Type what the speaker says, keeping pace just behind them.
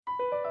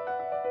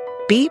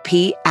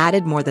BP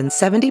added more than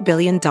 $70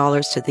 billion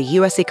to the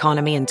U.S.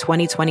 economy in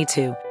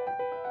 2022.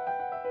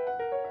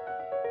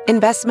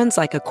 Investments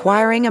like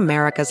acquiring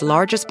America's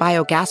largest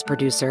biogas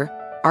producer,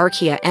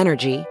 Archaea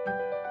Energy,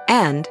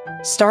 and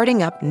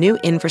starting up new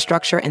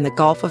infrastructure in the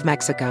Gulf of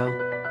Mexico.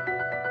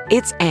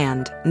 It's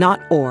and,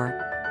 not or.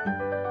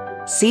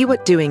 See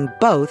what doing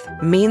both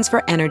means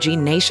for energy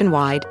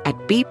nationwide at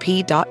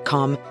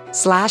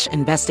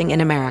bp.com/investing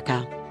in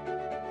America.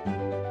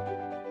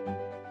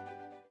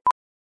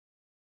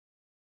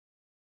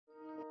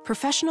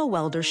 Professional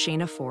welder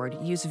Shayna Ford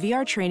used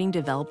VR training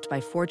developed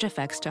by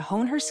ForgeFX to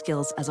hone her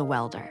skills as a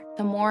welder.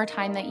 The more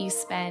time that you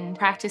spend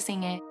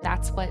practicing it,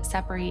 that's what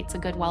separates a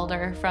good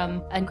welder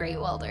from a great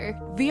welder.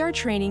 VR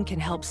training can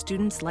help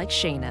students like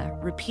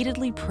Shayna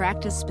repeatedly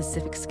practice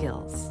specific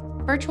skills.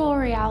 Virtual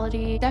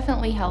reality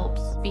definitely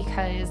helps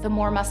because the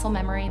more muscle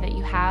memory that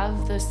you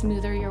have, the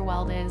smoother your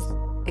weld is.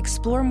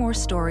 Explore more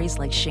stories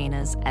like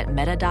Shayna's at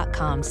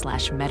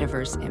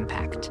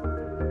meta.com/metaverseimpact.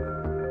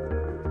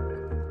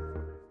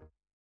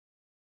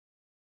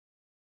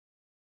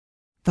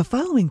 The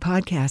following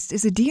podcast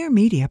is a Dear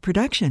Media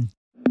production.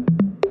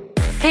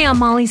 Hey, I'm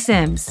Molly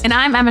Sims. And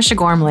I'm Emma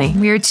Shagormley.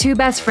 We are two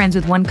best friends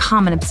with one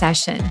common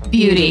obsession.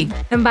 Beauty.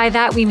 And by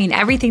that, we mean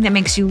everything that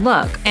makes you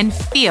look And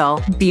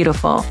feel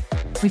beautiful.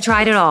 We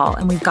tried it all,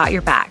 and we've got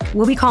your back.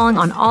 We'll be calling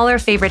on all our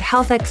favorite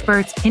health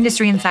experts,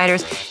 industry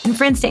insiders, and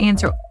friends to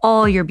answer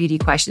all your beauty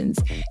questions.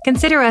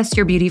 Consider us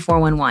your Beauty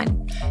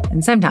 411,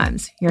 and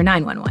sometimes your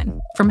 911.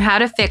 from how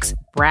to fix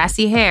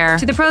brassy hair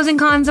To the pros and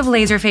cons of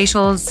laser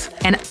facials.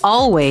 and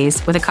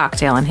always with a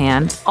cocktail in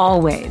hand.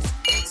 Always.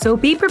 So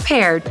be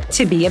prepared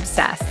to be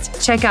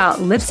obsessed. Check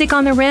out Lipstick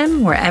on the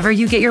Rim wherever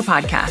you get your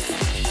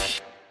podcasts.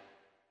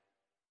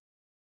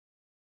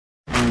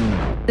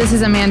 This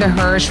is Amanda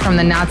Hirsch from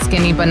the Not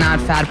Skinny But Not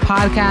Fat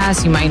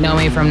podcast. You might know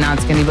me from Not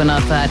Skinny But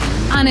Not Fat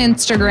on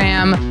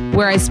Instagram,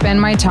 where I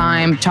spend my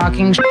time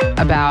talking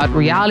about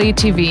reality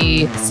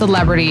TV,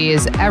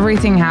 celebrities,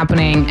 everything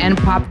happening, and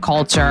pop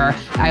culture.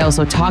 I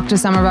also talk to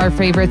some of our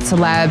favorite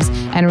celebs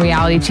and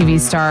reality TV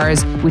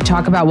stars. We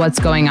talk about what's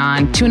going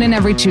on. Tune in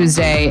every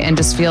Tuesday and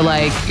just feel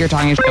like you're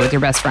talking with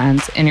your best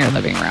friends in your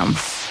living room.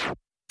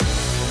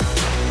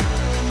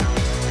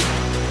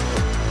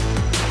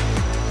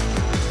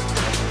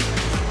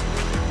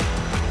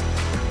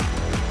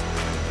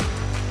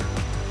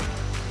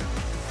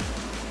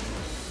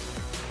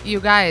 You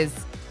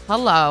guys,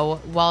 hello.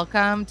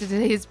 Welcome to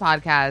today's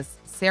podcast.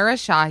 Sarah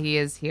Shahi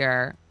is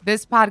here.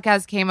 This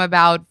podcast came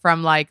about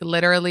from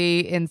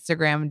literally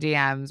Instagram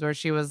DMs where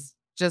she was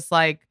just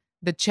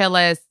the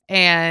chillest.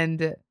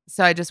 And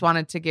so I just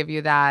wanted to give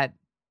you that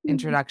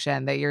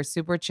introduction that you're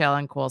super chill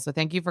and cool. So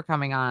thank you for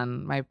coming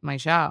on my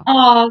show.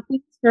 Oh,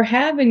 thanks for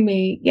having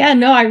me. Yeah,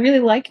 no, I really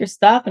like your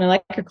stuff and I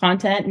like your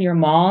content and your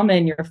mom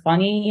and you're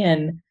funny.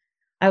 And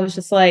I was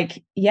just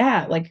it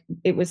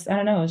was, I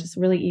don't know, it was just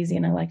really easy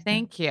and I liked it.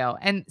 Thank you.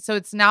 And so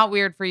it's not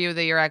weird for you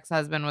that your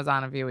ex-husband was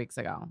on a few weeks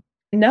ago.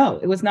 No,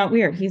 it was not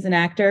weird. He's an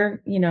actor,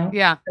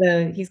 Yeah,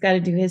 he's got to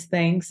do his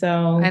thing.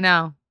 So I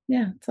know.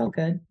 Yeah, it's all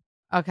good.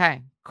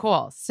 Okay,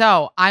 cool.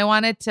 So I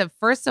wanted to,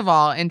 first of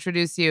all,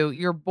 introduce you.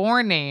 Your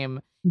born name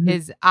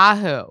is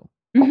Ahu.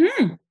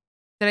 Mm-hmm.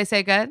 Did I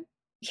say good?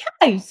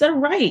 Yeah, you said it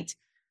right.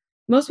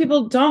 Most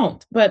people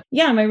don't, but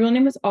yeah, my real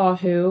name is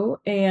Ahu.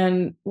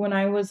 And when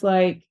I was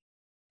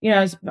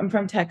I'm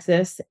from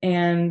Texas,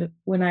 and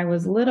when I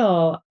was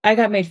little, I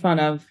got made fun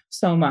of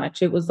so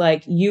much. It was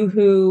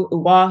yoo-hoo,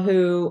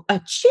 wahoo,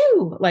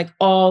 achoo,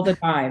 all the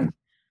time.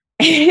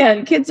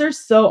 And kids are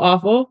so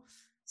awful.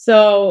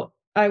 So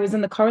I was in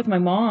the car with my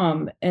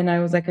mom, and I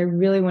was like, I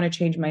really want to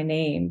change my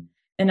name.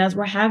 And as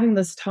we're having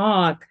this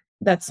talk,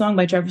 that song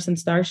by Jefferson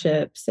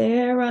Starship,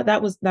 Sarah,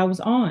 that was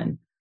on.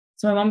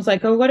 So my mom's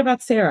like, oh, what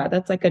about Sarah?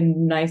 That's a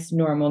nice,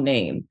 normal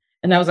name.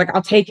 And I was like,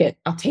 I'll take it.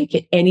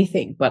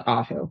 Anything but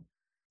Ahu.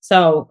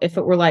 So if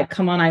it were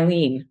come on,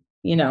 Eileen,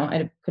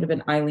 it could have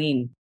been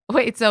Eileen.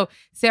 Wait, so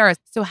Sarah,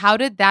 how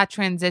did that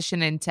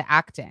transition into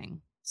acting?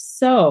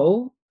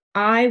 So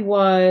I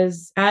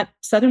was at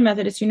Southern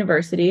Methodist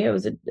University. I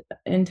was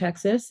in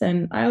Texas,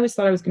 and I always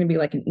thought I was going to be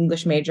an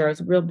English major. I was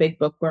a real big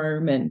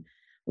bookworm and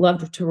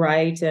loved to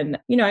write.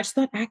 And, I just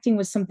thought acting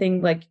was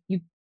something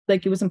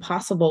it was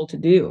impossible to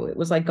do. It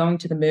was like going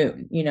to the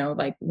moon,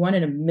 one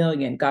in a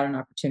million got an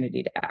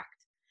opportunity to act.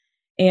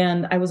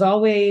 And I was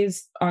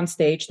always on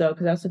stage, though,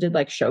 because I also did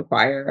show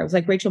choir. I was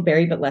like Rachel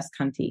Berry, but less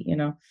cunty,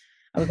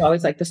 I was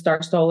always the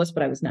star soloist,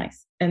 but I was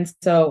nice. And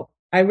so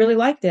I really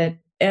liked it.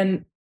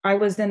 And I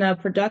was in a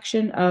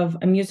production of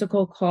a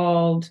musical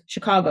called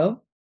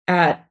Chicago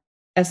at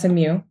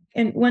SMU.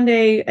 And one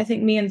day, I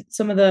think me and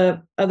some of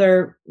the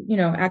other,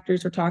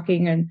 actors were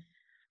talking. And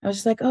I was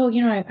just like, oh,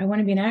 I want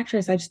to be an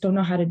actress. I just don't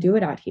know how to do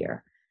it out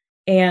here.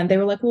 And they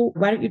were like, well,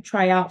 why don't you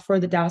try out for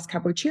the Dallas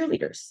Cowboy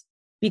Cheerleaders?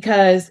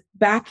 Because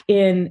back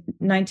in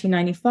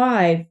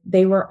 1995,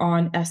 they were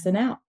on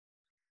SNL.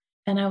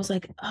 And I was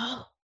like,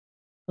 well,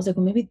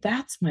 maybe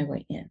that's my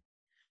way in.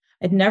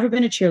 I'd never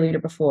been a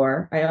cheerleader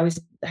before. I always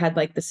had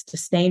like this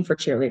disdain for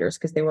cheerleaders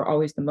because they were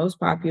always the most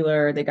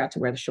popular. They got to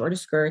wear the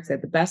shortest skirts, they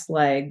had the best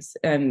legs.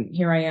 And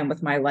here I am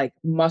with my like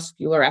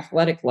muscular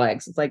athletic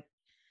legs. It's like,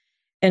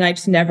 and I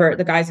just never,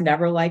 the guys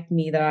never liked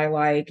me that I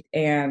liked.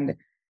 And,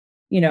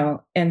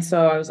 and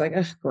so I was like,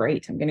 oh,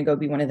 great. I'm going to go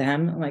be one of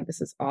them. I'm like,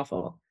 this is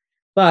awful.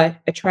 But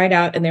I tried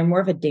out and they're more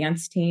of a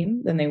dance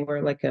team than they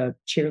were like a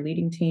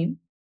cheerleading team.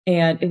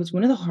 And it was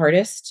one of the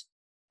hardest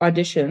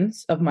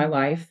auditions of my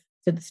life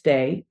to this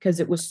day because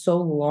it was so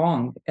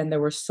long and there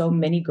were so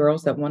many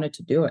girls that wanted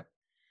to do it.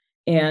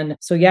 And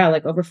so, yeah,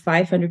 like over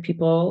 500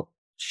 people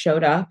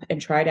showed up and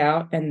tried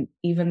out, and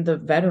even the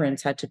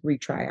veterans had to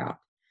retry out.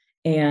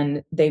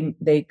 And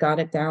they got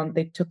it down.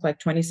 They took like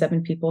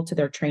 27 people to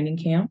their training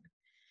camp.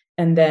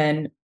 And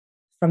then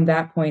from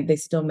that point, they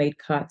still made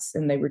cuts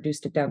and they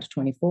reduced it down to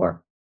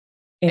 24.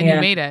 And you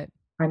made it.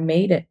 I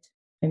made it.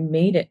 I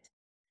made it.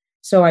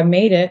 So I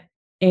made it.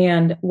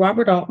 And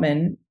Robert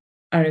Altman,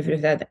 I don't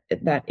know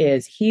if that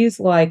is, he's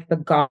like the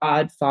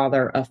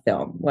godfather of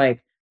film,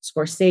 like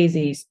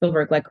Scorsese,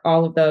 Spielberg, like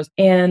all of those.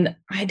 And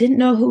I didn't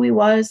know who he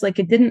was. Like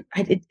it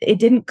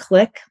didn't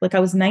click. Like I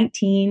was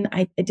 19.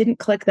 It didn't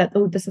click that,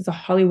 oh, this is a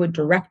Hollywood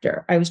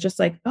director. I was just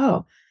like,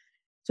 oh.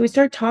 So we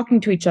started talking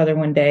to each other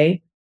one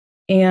day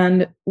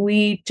and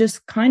we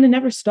just kind of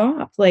never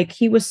stopped. Like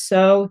he was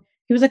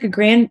like a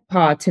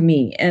grandpa to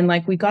me. And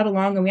like we got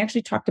along and we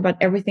actually talked about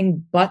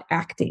everything but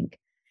acting.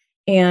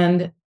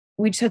 And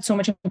we just had so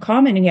much in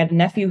common. And he had a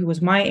nephew who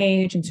was my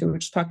age. And so we were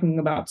just talking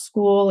about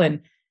school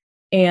and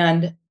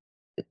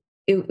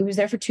it was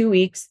there for 2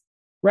 weeks.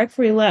 Right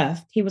before he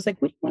left, he was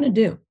like, what do you want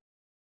to do?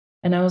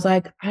 And I was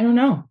like, I don't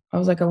know. I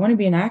was like, I want to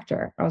be an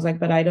actor. I was like,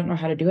 but I don't know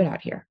how to do it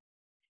out here.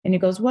 And he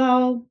goes,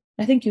 well,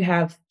 I think you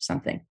have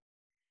something.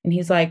 And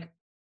he's like,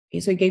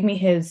 so he gave me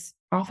his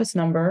office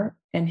number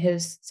and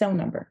his cell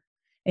number.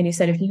 And he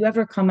said, if you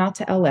ever come out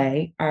to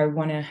LA, I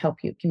want to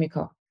help you. Give me a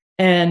call.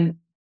 And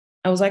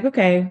I was like,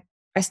 okay.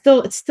 It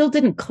still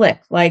didn't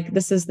click. Like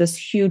this is this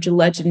huge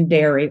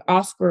legendary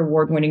Oscar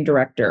award-winning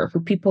director who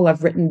people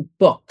have written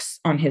books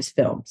on his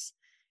films.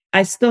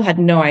 I still had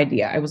no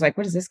idea. I was like,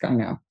 what does this guy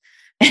know?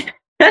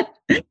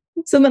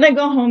 So then I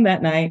go home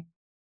that night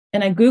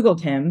and I Googled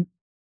him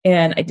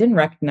and I didn't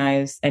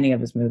recognize any of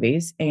his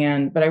movies.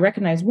 But I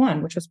recognized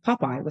one, which was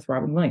Popeye with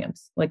Robin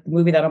Williams, like the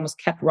movie that almost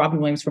kept Robin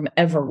Williams from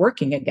ever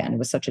working again. It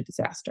was such a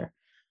disaster.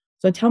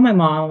 So I tell my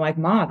mom, I'm like,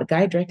 Ma, the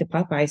guy who directed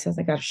Popeye says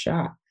I got a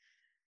shot.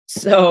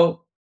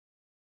 So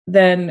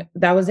then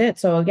that was it.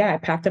 So yeah, I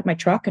packed up my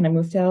truck and I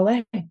moved to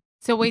LA.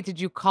 So wait, did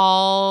you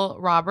call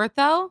Robert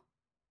though?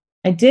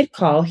 I did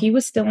call. He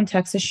was still in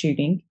Texas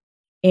shooting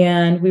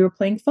and we were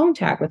playing phone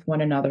tag with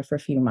one another for a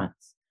few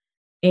months.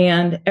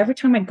 And every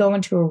time I'd go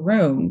into a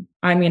room,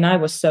 I mean, I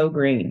was so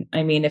green.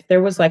 I mean, if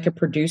there was like a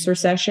producer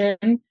session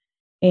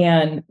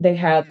and they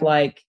had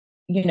like,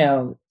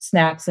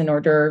 snacks and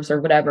hors d'oeuvres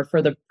or whatever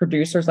for the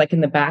producers, like in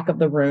the back of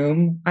the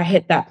room, I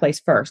hit that place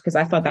first because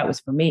I thought that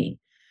was for me.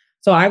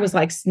 So I was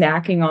like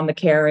snacking on the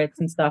carrots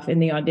and stuff in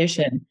the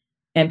audition.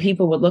 And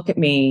people would look at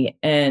me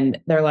and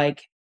they're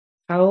like,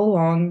 how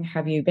long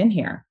have you been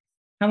here?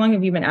 How long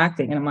have you been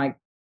acting? And I'm like,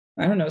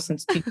 I don't know,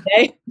 since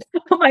today.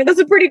 I'm like, this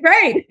is pretty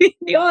great.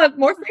 You all have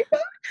more free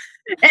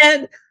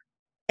time.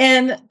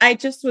 And I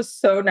just was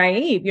so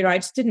naive, I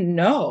just didn't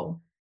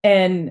know.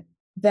 And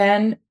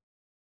then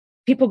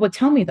people would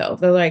tell me though,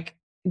 they're like,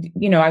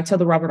 I tell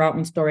the Robert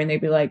Altman story and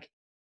they'd be like,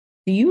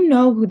 do you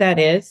know who that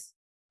is?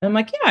 And I'm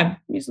like, yeah,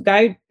 he's the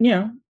guy,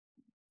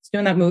 he's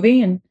doing that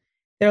movie. And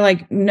they're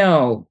like,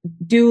 no,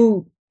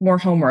 do more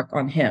homework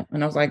on him.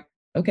 And I was like,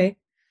 okay.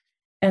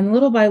 And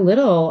little by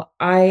little,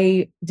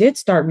 I did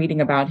start reading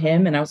about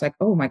him. And I was like,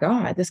 oh my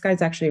God, this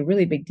guy's actually a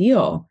really big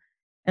deal.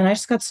 And I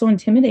just got so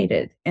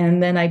intimidated.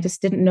 And then I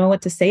just didn't know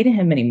what to say to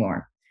him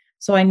anymore.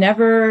 So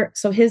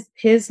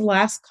his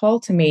last call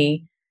to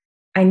me,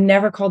 I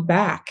never called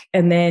back.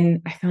 And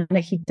then I found out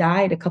he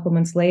died a couple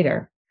months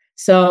later.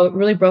 So it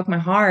really broke my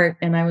heart.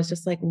 And I was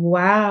just like,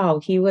 wow,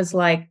 he was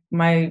like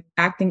my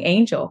acting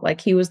angel.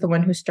 Like he was the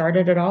one who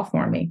started it all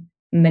for me.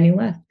 And then he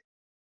left.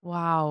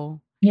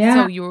 Wow.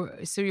 Yeah.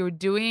 So you were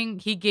doing,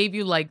 he gave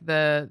you like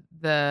the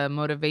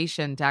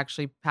motivation to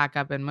actually pack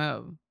up and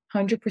move.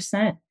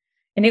 100%.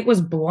 And it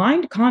was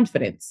blind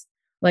confidence.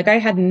 Like I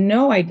had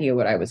no idea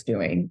what I was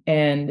doing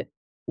and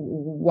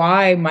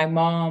why my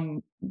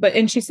mom,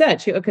 and she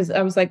said, because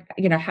I was like,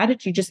 how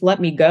did you just let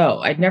me go?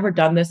 I'd never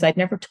done this. I'd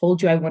never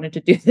told you I wanted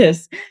to do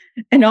this.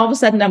 And all of a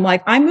sudden I'm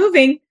like, I'm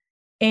moving.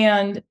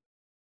 And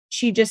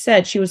she just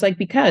said, she was like,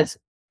 because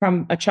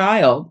from a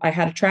child, I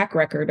had a track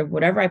record of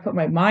whatever I put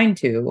my mind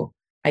to,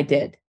 I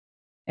did.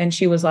 And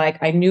she was like,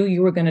 I knew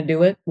you were going to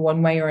do it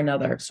one way or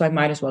another. So I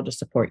might as well just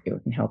support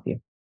you and help you.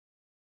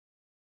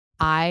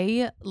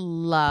 I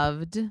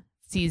loved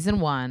season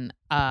 1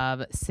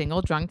 of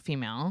Single Drunk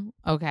Female.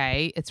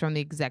 Okay. It's from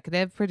the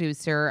executive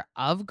producer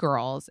of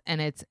Girls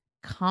and it's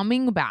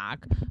coming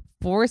back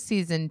for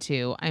season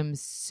 2. I'm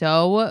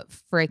so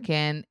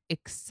freaking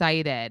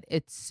excited.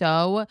 It's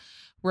so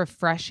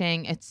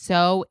refreshing. It's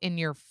so in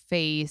your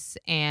face.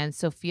 And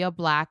Sophia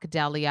Black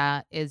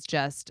Delia is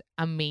just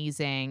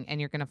amazing. And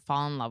you're going to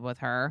fall in love with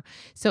her.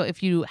 So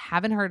if you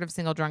haven't heard of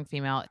Single Drunk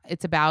Female,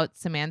 it's about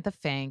Samantha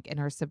Fink and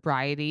her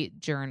sobriety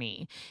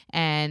journey.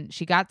 And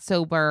she got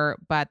sober,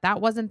 but that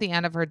wasn't the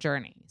end of her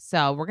journey.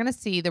 So we're going to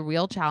see the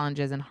real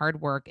challenges and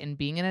hard work in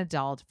being an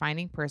adult,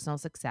 finding personal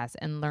success,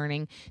 and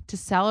learning to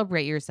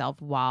celebrate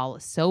yourself while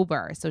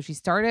sober. So she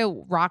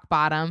started rock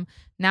bottom.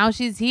 Now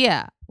she's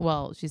here.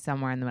 Well, she's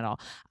somewhere in the middle.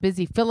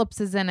 Busy Phillips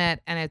is in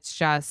it, and it's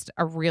just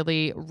a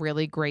really,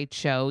 really great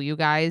show, you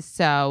guys.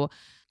 So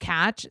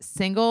catch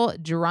Single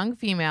Drunk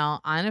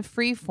Female on a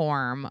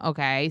Freeform,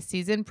 okay?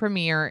 Season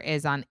premiere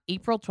is on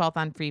April 12th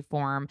on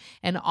Freeform,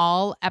 and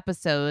all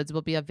episodes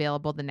will be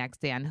available the next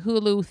day on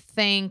Hulu.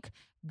 Thank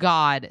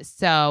God.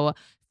 So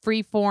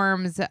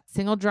Freeform's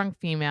Single Drunk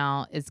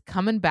Female is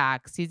coming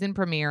back. Season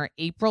premiere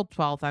April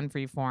 12th on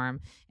Freeform,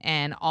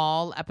 and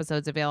all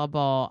episodes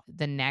available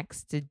the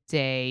next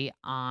day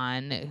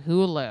on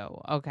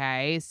Hulu.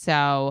 Okay,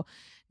 so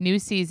new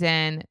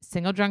season,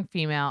 Single Drunk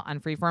Female on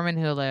Freeform and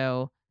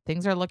Hulu.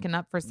 Things are looking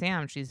up for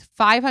Sam. She's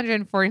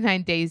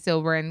 549 days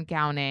sober and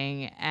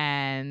counting,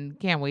 and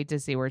can't wait to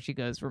see where she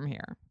goes from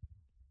here.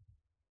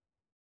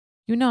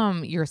 You know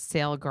I'm your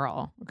sale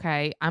girl,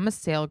 okay? I'm a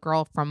sale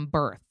girl from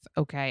birth,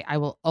 okay? I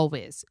will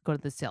always go to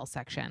the sale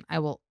section. I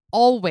will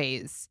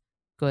always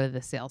go to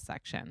the sale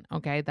section,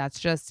 okay?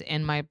 That's just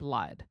in my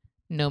blood,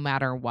 no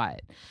matter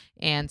what.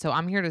 And so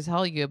I'm here to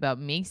tell you about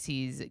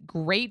Macy's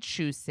great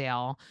shoe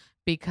sale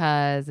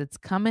because it's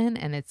coming,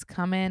 and it's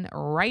coming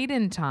right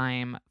in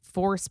time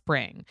for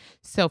spring.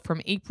 So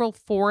from April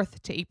 4th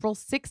to April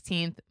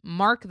 16th,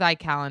 mark thy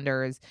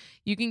calendars.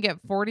 You can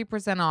get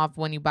 40% off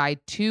when you buy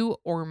 2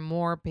 or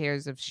more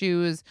pairs of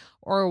shoes,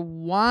 or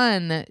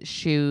one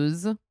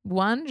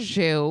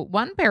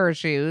pair of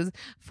shoes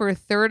for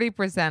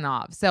 30%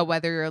 off. So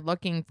whether you're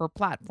looking for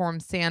platform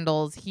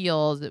sandals,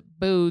 heels,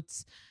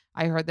 boots,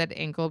 I heard that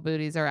ankle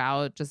booties are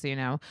out, just so you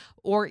know,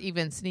 or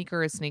even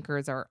sneakers.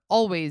 Sneakers are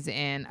always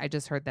in. I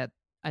just heard that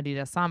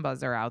Adidas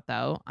Sambas are out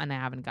though, and I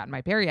haven't gotten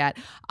my pair yet.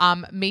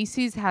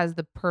 Macy's has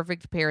the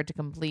perfect pair to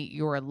complete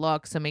your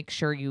look, so make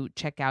sure you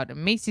check out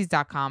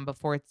Macy's.com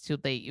before it's too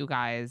late, you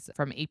guys.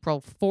 From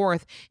April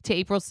 4th to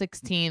April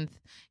 16th,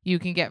 you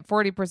can get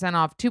 40%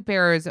 off 2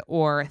 pairs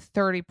or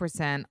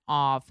 30%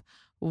 off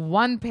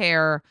 1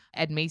 pair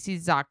at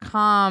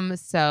Macy's.com.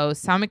 So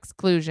some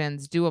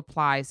exclusions do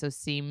apply, so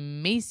see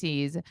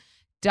Macy's.com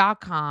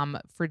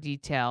for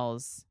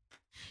details.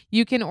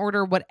 You can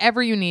order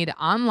whatever you need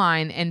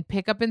online and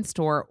pick up in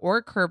store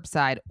or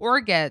curbside,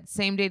 or get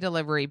same-day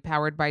delivery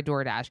powered by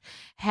DoorDash.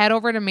 Head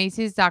over to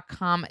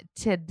Macy's.com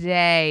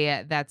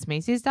today. That's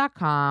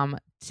Macy's.com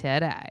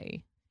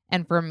today.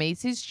 And for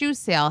Macy's shoe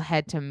sale,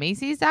 head to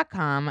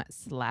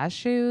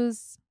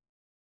Macy's.com/shoes.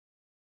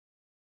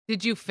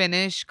 Did you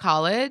finish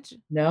college?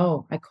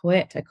 No, I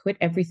quit. I quit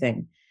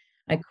everything.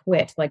 I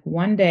quit. Like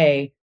one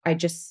day, I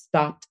just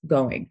stopped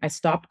going. I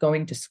stopped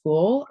going to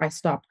school. I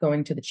stopped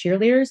going to the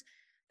cheerleaders.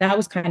 That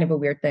was kind of a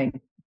weird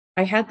thing.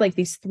 I had like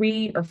these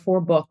 3 or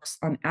 4 books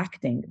on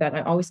acting that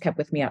I always kept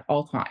with me at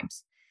all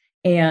times.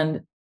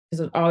 And because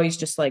I was always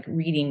just like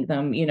reading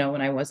them,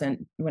 when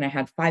I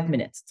had 5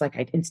 minutes, it's like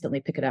I'd instantly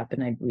pick it up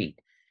and I'd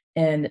read.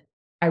 And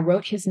I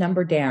wrote his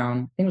number down.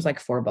 I think it was like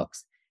 4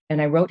 books.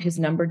 And I wrote his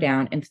number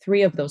down in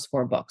 3 of those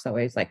 4 books. I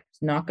was like,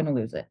 not going to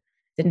lose it.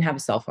 Didn't have a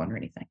cell phone or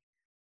anything.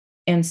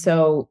 And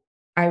so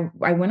I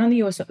went on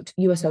the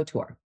USO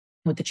tour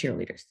with the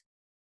cheerleaders.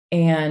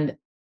 And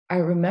I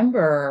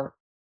remember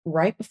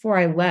right before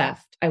I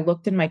left, I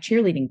looked in my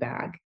cheerleading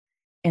bag,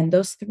 and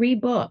those 3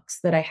 books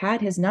that I had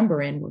his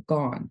number in were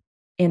gone.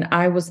 And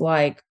I was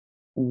like,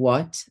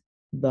 what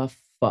the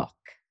fuck?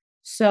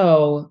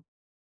 So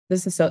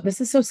this is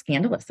so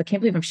scandalous. I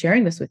can't believe I'm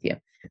sharing this with you.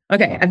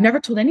 Okay. I've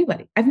never told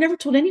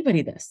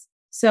anybody this.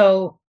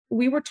 So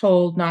we were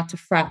told not to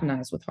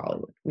fraternize with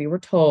Hollywood. We were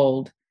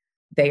told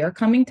they are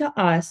coming to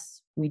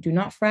us. We do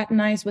not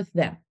fraternize with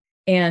them.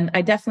 And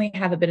I definitely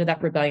have a bit of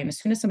that rebellion. As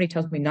soon as somebody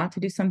tells me not to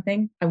do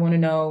something, I want to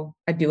know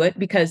I do it,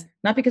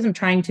 not because I'm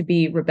trying to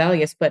be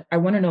rebellious, but I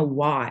want to know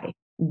why.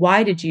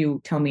 Why did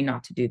you tell me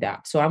not to do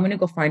that? So I'm going to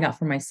go find out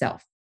for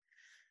myself.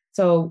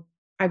 So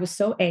I was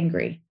so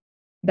angry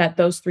that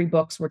those 3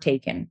 books were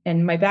taken.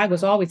 And my bag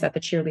was always at the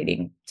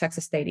cheerleading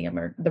Texas Stadium,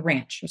 or the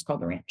ranch. It was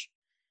called the ranch.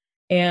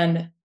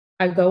 And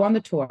I go on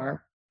the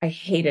tour. I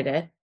hated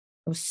it.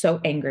 I was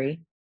so angry.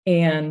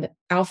 And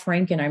Al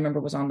Franken, I remember,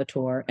 was on the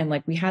tour, and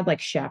like we had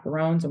like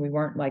chaperones, and we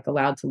weren't like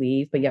allowed to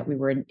leave, but yet we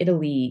were in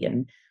Italy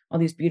and all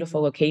these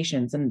beautiful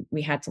locations, and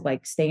we had to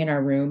like stay in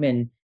our room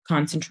and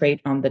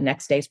concentrate on the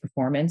next day's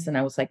performance. And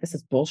I was like, this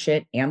is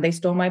bullshit. And they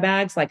stole my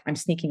bags. Like, I'm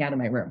sneaking out of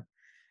my room.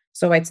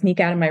 So I'd sneak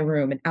out of my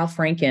room, and Al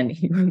Franken,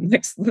 he would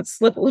like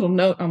slip a little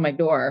note on my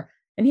door,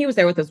 and he was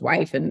there with his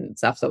wife and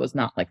stuff. So it was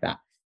not like that,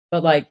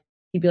 but like,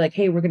 he'd be like,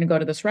 hey, we're going to go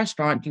to this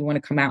restaurant. Do you want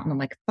to come out? And I'm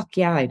like, fuck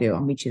yeah, I do.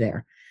 I'll meet you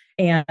there.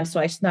 And so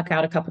I snuck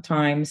out a couple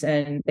times,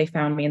 and they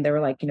found me, and they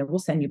were like, we'll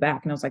send you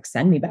back. And I was like,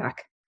 send me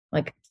back.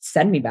 Like,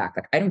 send me back.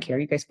 Like, I don't care.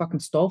 You guys fucking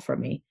stole from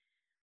me.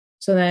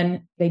 So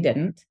then they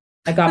didn't.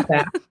 I got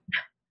back.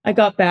 I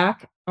got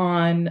back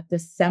on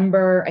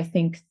December, I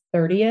think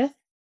 30th.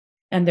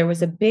 And there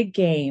was a big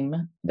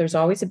game. There's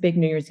always a big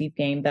New Year's Eve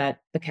game that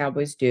the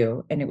Cowboys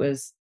do. And it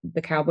was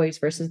the Cowboys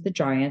versus the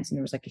Giants. And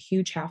there was like a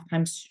huge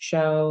halftime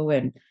show.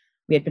 And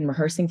we had been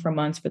rehearsing for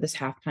months for this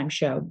halftime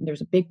show. There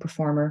was a big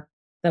performer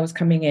that was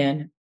coming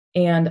in.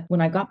 And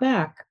when I got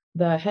back,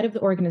 the head of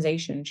the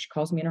organization, she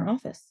calls me in her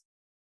office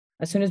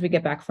as soon as we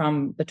get back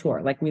from the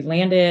tour. Like we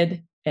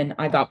landed and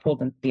I got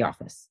pulled into the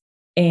office.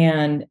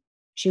 And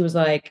she was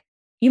like,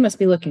 you must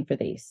be looking for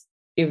these,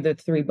 the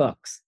 3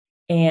 books.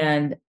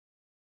 And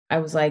I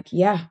was like,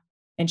 yeah.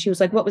 And she was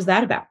like, what was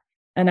that about?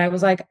 And I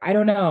was like, I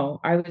don't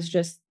know.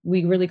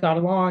 We really got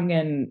along.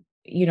 And,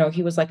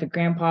 he was like a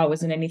grandpa, it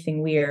wasn't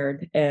anything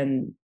weird.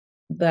 And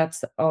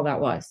that's all that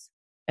was.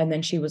 And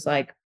then she was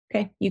like,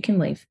 okay, you can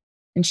leave.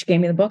 And she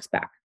gave me the books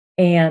back.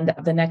 And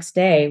the next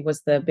day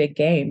was the big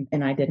game.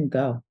 And I didn't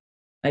go.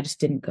 I just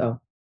didn't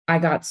go.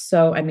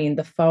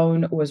 The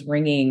phone was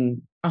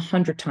ringing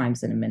 100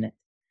 times in a minute.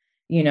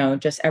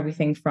 Just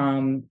everything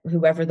from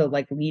whoever the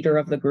like leader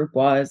of the group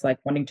was, like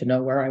wanting to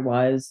know where I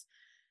was,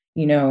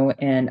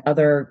 and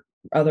other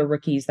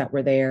rookies that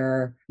were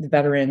there, the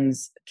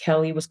veterans.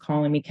 Kelly was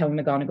calling me, Kelly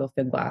McGonigal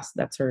Finglass.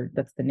 That's her.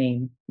 That's the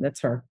name.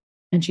 That's her.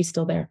 And she's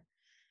still there.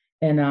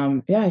 And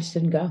I just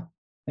didn't go.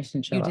 I just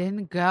didn't show up. You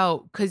didn't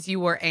go because you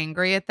were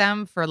angry at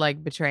them for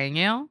like betraying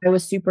you? I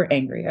was super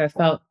angry. I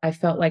felt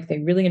like they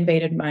really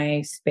invaded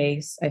my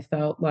space. I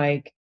felt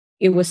like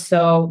it was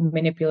so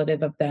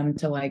manipulative of them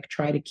to like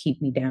try to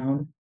keep me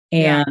down.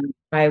 And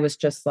I was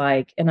just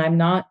like, and I'm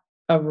not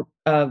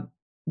a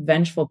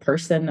vengeful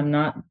person. I'm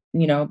not,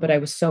 but I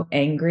was so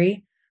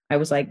angry. I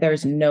was like,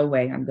 there's no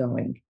way I'm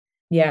going.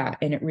 Yeah.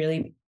 And it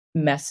really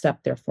messed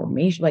up their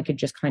formation. Like it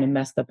just kind of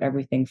messed up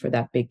everything for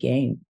that big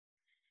game.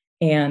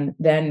 And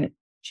then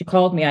she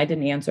called me, I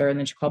didn't answer. And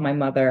then she called my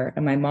mother,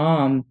 and my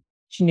mom,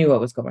 she knew what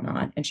was going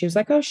on. And she was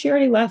like, oh, she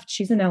already left.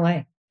 She's in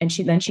LA. And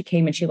she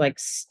came and she like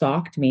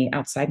stalked me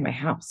outside my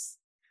house.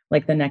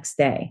 Like the next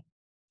day,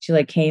 she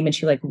like came and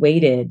she like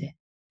waited.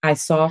 I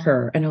saw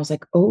her and I was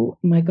like, oh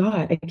my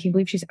God, I can't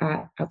believe she's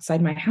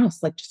outside my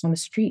house, like just on the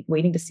street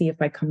waiting to see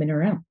if I come in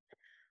or out.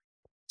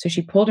 So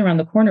she pulled around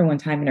the corner one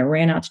time and I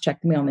ran out to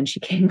check the mail, and then she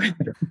came with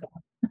her.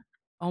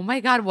 Oh my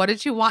God. What did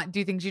she want? Do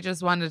you think she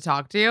just wanted to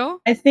talk to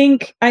you? I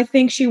think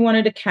she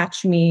wanted to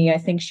catch me. I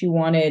think she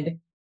wanted,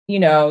 she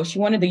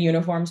wanted the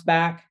uniforms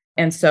back.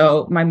 And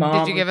so my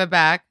mom. Did you give it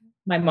back?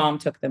 My mom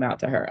took them out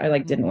to her. I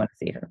like didn't want to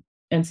see her.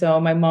 And so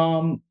my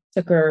mom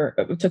took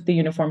the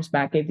uniforms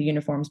back, gave the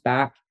uniforms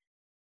back.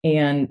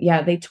 And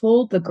yeah, they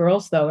told the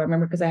girls though, I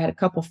remember because I had a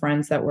couple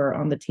friends that were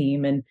on the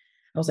team, and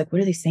I was like,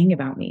 what are they saying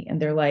about me?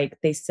 And they're like,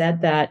 they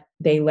said that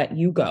they let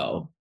you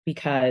go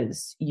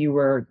because you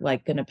were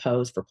like going to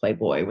pose for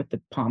Playboy with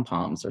the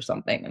pom-poms or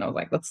something. And I was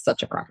like, that's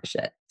such a crock of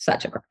shit.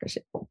 Such a crock of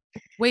shit.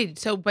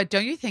 Wait, but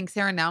don't you think,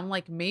 Sarah, now I'm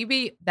like,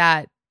 maybe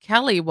that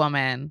Kelly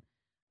woman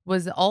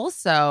was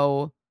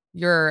also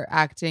your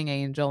acting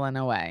angel in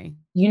a way?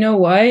 You know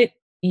what?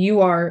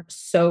 You are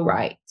so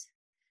right.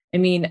 I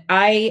mean,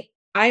 I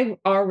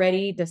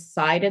already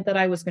decided that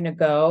I was going to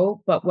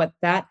go, but what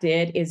that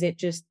did is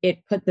it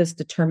put this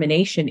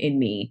determination in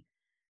me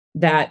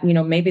that,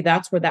 maybe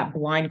that's where that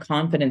blind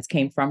confidence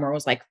came from, where I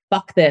was like,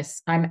 fuck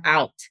this, I'm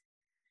out.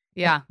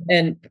 Yeah.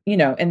 And,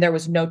 and there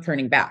was no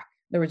turning back.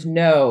 I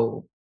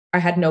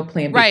had no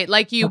plan. Right.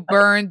 Like you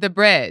burned the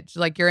bridge,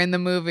 like you're in the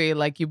movie,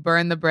 like you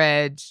burn the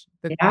bridge,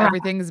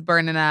 everything's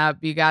burning up.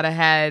 You got to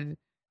head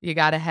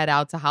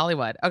out to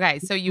Hollywood. Okay.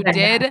 So you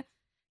did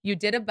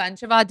a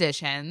bunch of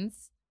auditions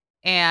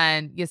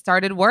and you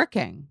started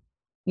working.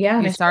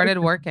 Yeah. You started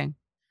working.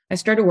 I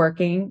started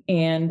working,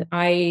 and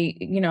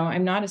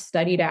I'm not a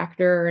studied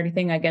actor or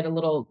anything. I get a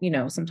little,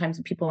 sometimes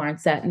when people are on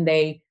set and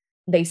they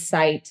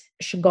cite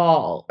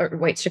Chagall,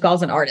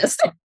 Chagall's an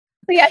artist.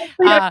 Yeah,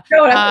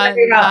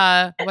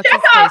 what's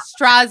his face?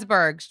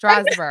 Strasberg.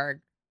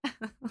 Chagall.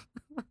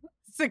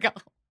 I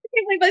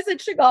can't believe I said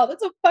Chagall.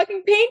 That's a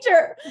fucking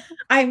painter.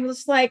 I'm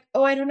just like,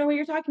 oh, I don't know what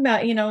you're talking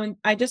about. And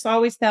I just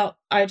always felt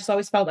I was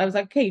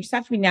like, okay, you just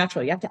have to be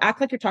natural. You have to act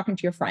like you're talking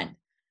to your friend.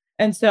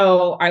 And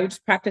so I would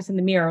just practice in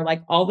the mirror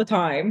like all the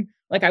time,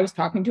 like I was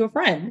talking to a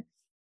friend.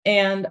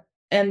 And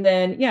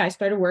then, I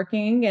started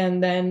working,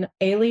 and then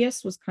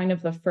Alias was kind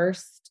of the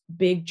first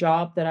big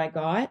job that I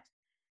got.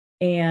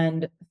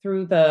 And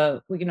through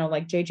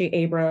like J.J.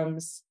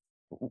 Abrams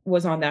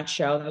was on that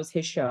show. That was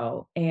his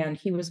show. And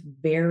he was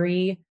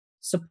very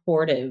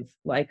supportive,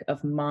 like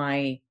of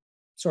my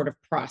sort of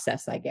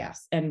process, I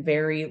guess. And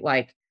very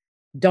like,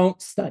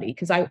 don't study.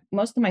 Cause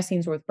most of my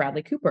scenes were with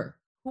Bradley Cooper.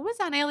 Who was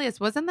on Alias?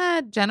 Wasn't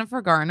that Jennifer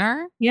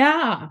Garner?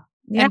 Yeah.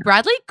 And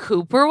Bradley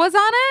Cooper was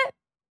on it?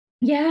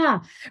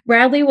 Yeah.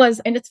 Bradley was,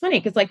 and it's funny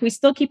because like we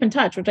still keep in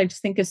touch, which I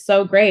just think is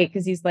so great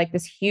because he's like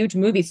this huge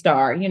movie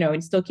star,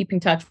 and still keep in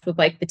touch with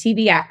like the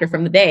TV actor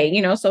from the day,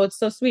 so it's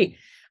so sweet.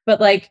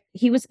 But like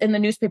he was in the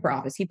newspaper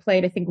office. He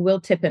played, I think Will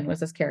Tippin was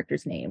his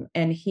character's name.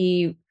 And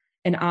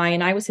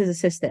I was his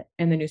assistant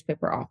in the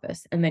newspaper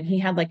office. And then he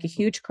had like a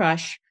huge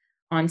crush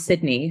on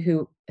Sydney,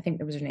 who I think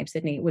that was her name,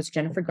 Sydney, was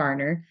Jennifer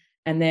Garner.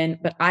 And then,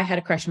 but I had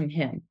a crush on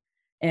him.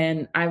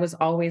 And I was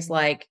always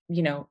like,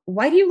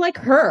 why do you like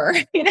her?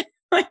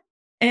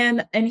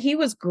 And he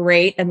was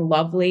great and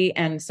lovely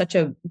and such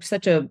a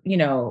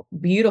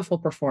beautiful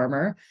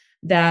performer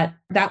that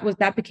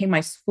became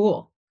my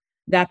school.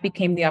 That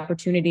became the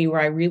opportunity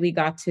where I really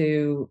got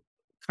to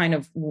kind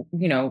of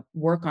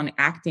work on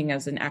acting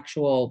as an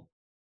actual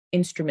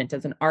instrument,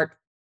 as an art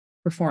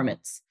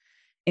performance.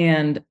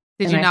 And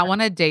did you not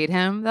want to date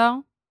him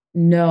though?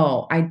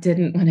 No, I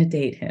didn't want to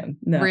date him.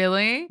 No.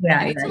 Really? Yeah,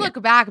 I need to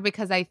look back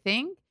because I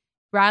think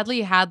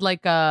Bradley had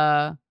like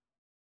a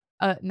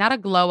not a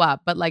glow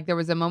up, but like there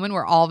was a moment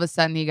where all of a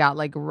sudden he got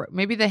like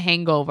maybe The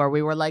Hangover.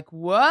 We were like,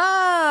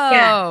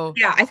 whoa.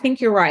 Yeah, I think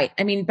you're right.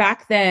 I mean,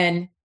 back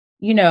then,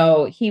 he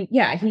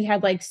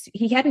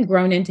hadn't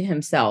grown into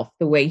himself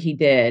the way he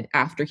did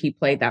after he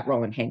played that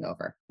role in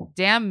Hangover.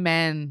 Damn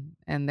men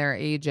and their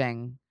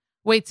aging.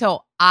 Wait,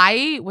 so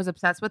I was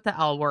obsessed with the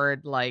L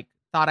Word, like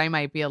thought I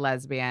might be a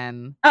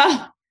lesbian.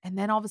 And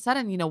then all of a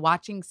sudden,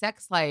 watching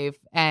Sex Life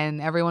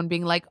and everyone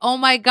being like, oh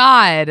my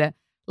God,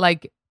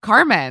 like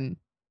Carmen,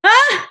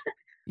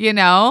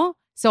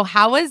 So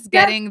how was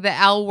getting the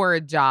L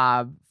Word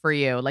job for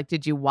you? Like,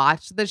 did you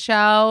watch the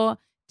show?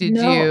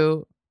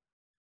 No,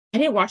 I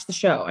didn't watch the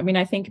show. I mean,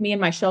 I think me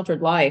and my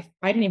sheltered life,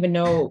 I didn't even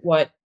know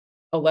what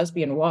a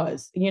lesbian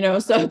was,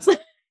 so it's like,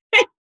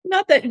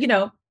 not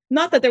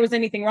that there was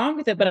anything wrong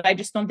with it, but I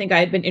just don't think I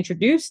had been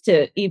introduced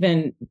to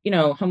even,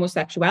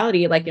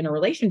 homosexuality, like in a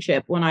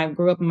relationship when I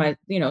grew up in my,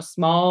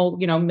 small,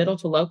 middle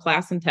to low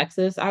class in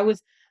Texas.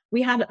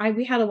 We had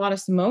a lot of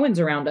Samoans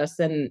around us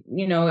and,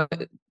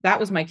 that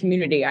was my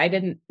community. I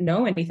didn't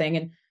know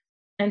anything.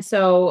 And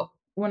so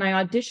when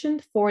I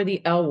auditioned for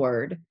the L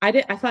Word, I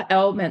thought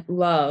L meant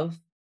love.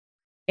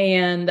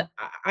 And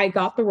I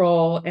got the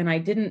role and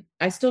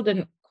I still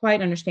didn't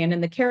quite understand.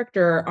 And the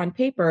character on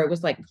paper, it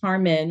was like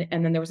Carmen.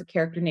 And then there was a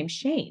character named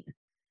Shane.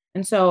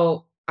 And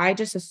so I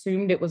just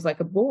assumed it was like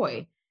a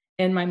boy.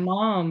 And my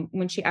mom,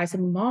 I said,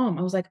 Mom,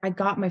 I was like, I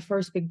got my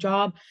first big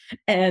job.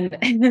 And,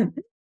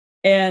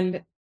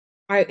 and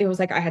it was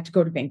like, I had to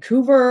go to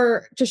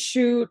Vancouver to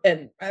shoot.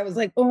 And I was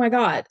like, oh my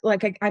God,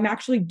 like I'm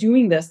actually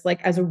doing this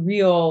like as a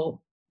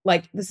real,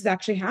 like this is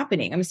actually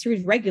happening. I'm a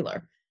series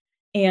regular.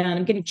 And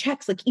I'm getting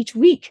checks like each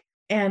week.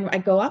 And I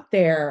go up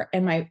there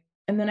and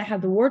then I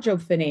have the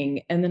wardrobe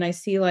fitting. And then I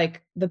see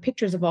like the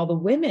pictures of all the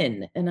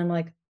women. And I'm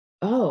like,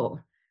 oh.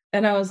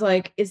 And I was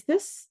like,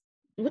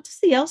 what does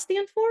the L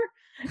stand for?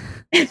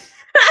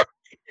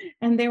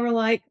 And they were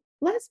like,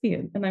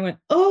 lesbian. And I went,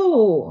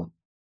 oh,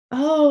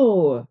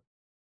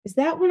 is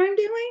that what I'm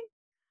doing?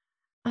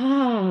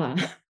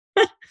 Ah.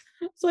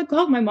 So I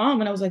called my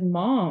mom and I was like,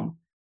 Mom,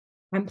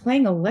 I'm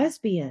playing a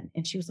lesbian.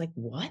 And she was like,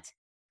 what?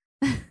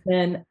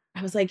 Then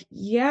I was like,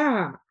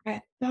 yeah,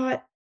 I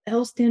thought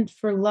L stands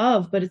for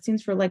love, but it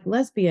stands for like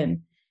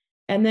lesbian.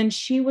 And then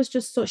she was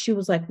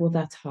like, well,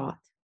 that's hot.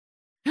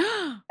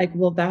 Like,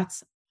 well,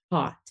 that's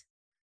hot.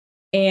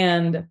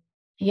 And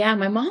yeah,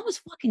 my mom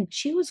was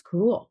she was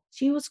cool.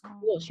 She was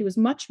cool. She was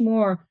much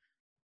more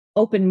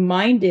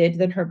open-minded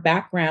than her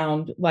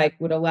background like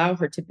would allow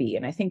her to be.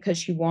 And I think because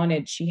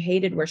she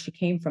hated where she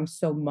came from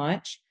so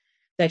much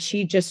that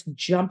she just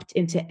jumped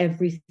into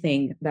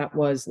everything that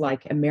was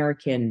like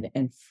American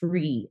and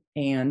free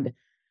and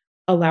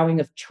allowing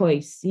of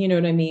choice. You know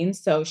what I mean?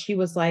 So she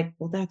was like,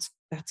 well, that's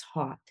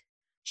hot.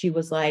 She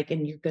was like,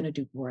 and you're going to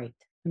do great.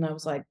 And I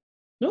was like,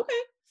 okay.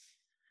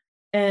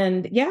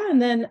 And yeah.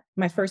 And then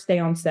my first day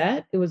on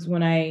set, it was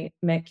when I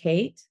met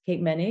Kate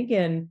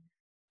Menig,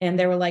 and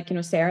they were like,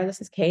 Sarah,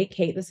 this is Kate.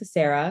 Kate, this is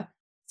Sarah.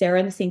 Sarah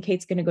in the scene,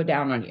 Kate's going to go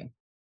down on you.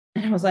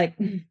 And I was like,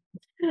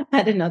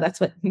 I didn't know that's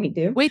what we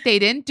do. Wait, they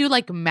didn't do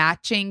like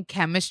matching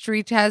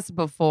chemistry tests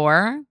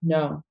before?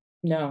 No.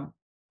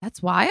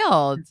 That's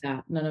wild.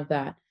 None of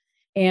that.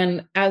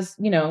 And as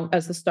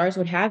the stars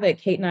would have it,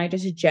 Kate and I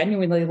just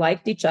genuinely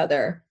liked each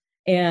other.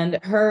 And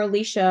her,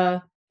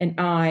 Alicia,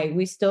 and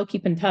we still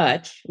keep in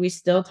touch. We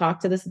still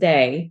talk to this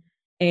day.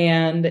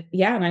 And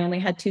yeah, and I only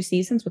had 2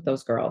 seasons with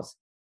those girls.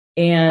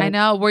 And I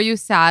know. Were you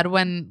sad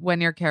when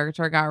your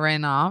character got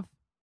written off?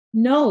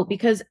 No,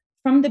 because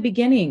from the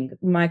beginning,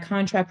 my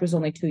contract was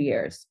only 2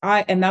 years.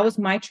 And that was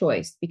my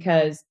choice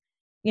because,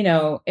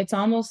 it's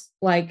almost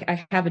like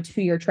I have a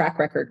 2-year track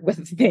record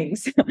with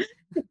things.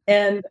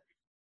 and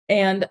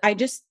I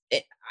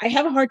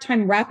have a hard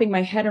time wrapping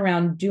my head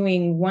around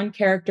doing one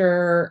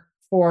character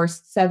for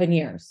 7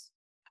 years.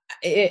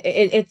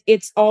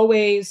 It's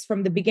always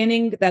from the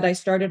beginning that I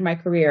started my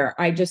career.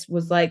 I just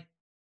was like,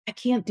 I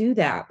can't do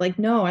that. Like,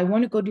 no, I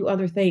want to go do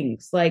other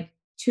things. Like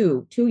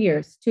 2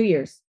 years.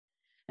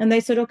 And they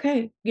said,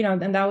 okay,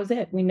 and that was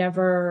it.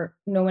 No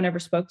one ever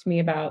spoke to me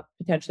about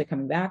potentially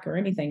coming back or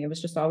anything. It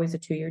was just always a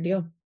 2-year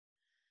deal.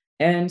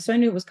 And so I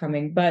knew it was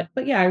coming, but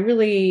yeah, I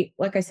really,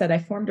 like I said, I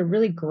formed a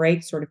really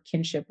great sort of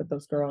kinship with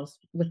those girls,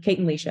 with Kate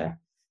and Leisha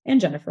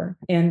and Jennifer.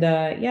 And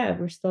yeah,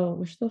 we're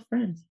still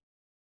friends.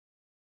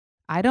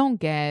 I don't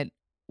get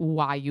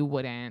why you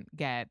wouldn't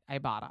get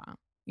Ibotta.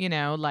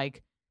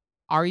 Like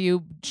Are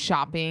you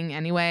shopping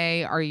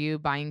anyway? Are you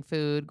buying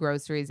food,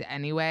 groceries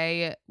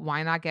anyway?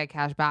 Why not get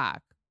cash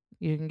back?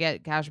 You can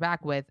get cash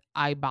back with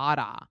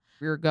Ibotta.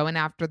 You're going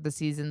after the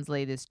season's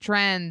latest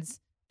trends.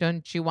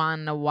 Don't you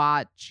want to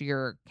watch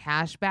your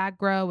cash back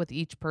grow with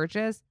each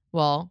purchase?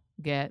 Well,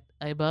 get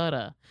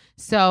Ibotta.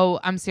 So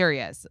I'm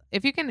serious.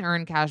 If you can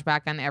earn cash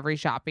back on every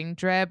shopping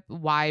trip,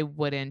 why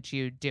wouldn't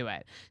you do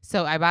it?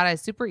 So Ibotta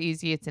is super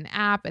easy. It's an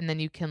app, and then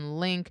you can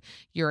link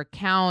your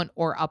account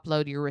or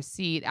upload your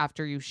receipt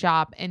after you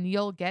shop, and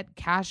you'll get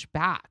cash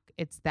back.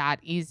 It's that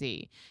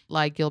easy.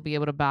 Like, you'll be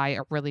able to buy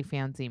a really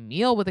fancy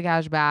meal with a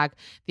cash back.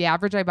 The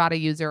average Ibotta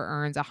user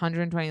earns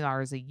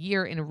 $120 a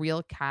year in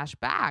real cash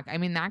back. I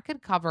mean, that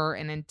could cover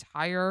an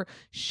entire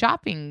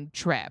shopping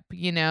trip,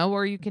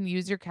 or you can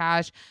use your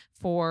cash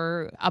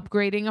for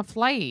upgrading a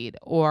flight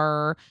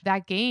or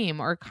that game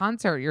or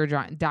concert you're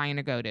dying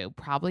to go to.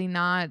 Probably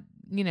not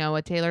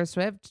a Taylor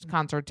Swift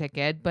concert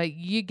ticket, but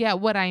you get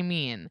what I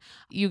mean.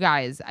 You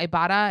guys,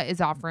 Ibotta is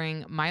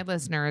offering my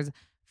listeners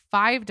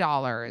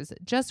 $5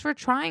 just for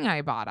trying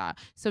Ibotta.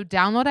 So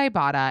download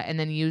Ibotta and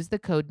then use the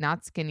code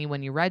NOTSKINNY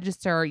when you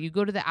register. You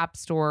go to the App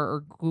Store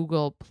or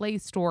Google Play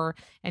Store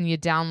and you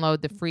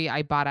download the free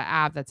Ibotta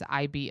app. That's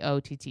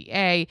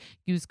IBOTTA.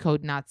 Use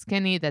code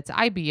NOTSKINNY. That's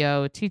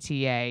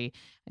IBOTTA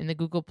in the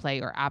Google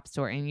Play or App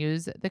Store and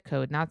use the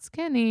code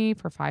NOTSKINNY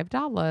for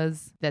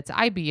 $5. That's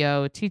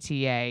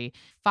IBOTTA.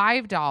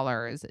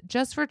 $5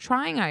 just for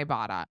trying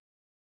Ibotta.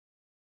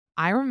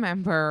 I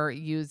remember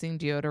using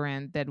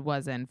deodorant that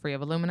wasn't free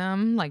of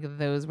aluminum. Like,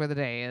 those were the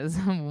days.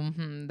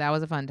 That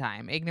was a fun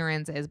time.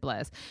 Ignorance is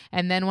bliss.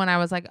 And then when I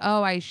was like,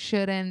 oh, I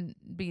shouldn't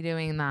be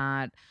doing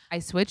that, I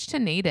switched to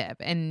Native.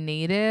 And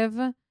Native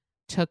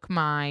took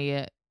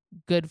my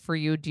good for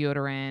you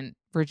deodorant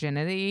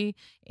virginity.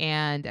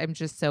 And I'm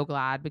just so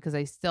glad because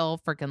I still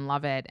freaking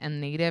love it.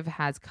 And Native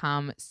has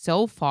come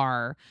so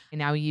far. I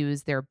now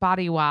use their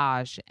body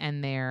wash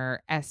and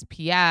their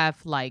SPF.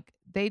 Like,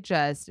 they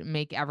just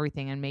make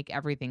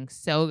everything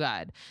so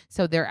good.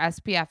 So their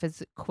SPF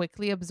is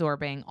quickly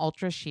absorbing,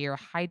 ultra sheer,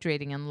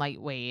 hydrating, and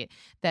lightweight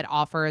that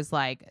offers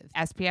like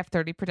SPF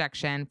 30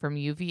 protection from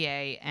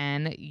UVA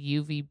and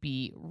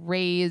UVB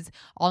rays.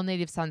 All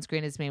Native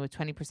sunscreen is made with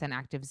 20%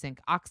 active zinc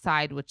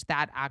oxide, which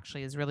that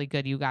actually is really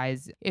good, you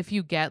guys. If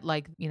you get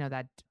like,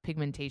 that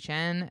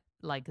pigmentation,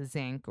 like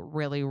zinc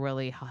really,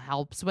 really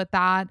helps with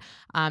that.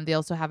 They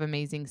also have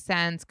amazing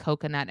scents,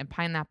 coconut and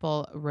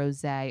pineapple,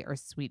 rosé, or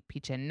sweet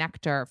peach and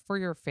nectar for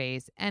your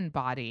face and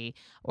body.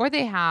 Or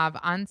they have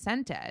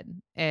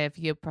unscented if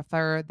you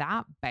prefer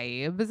that,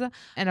 babes.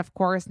 And of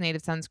course,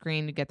 Native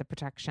sunscreen, you get the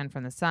protection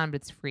from the sun,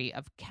 but it's free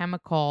of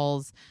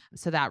chemicals.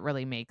 So that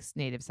really makes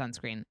Native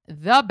sunscreen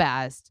the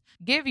best.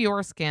 Give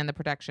your skin the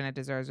protection it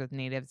deserves with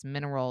Native's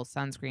mineral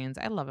sunscreens.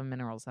 I love a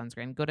mineral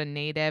sunscreen. Go to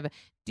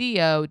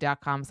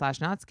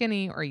nativedo.com/notskinny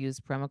or use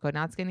promo code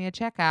NOTSKINNY at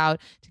checkout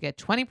to get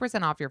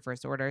 20% off your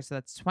first order. So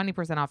that's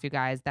 20% off, you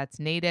guys. That's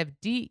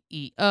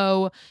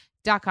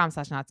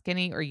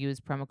nativedeo.com/notskinny or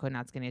use promo code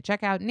NOTSKINNY at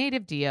checkout.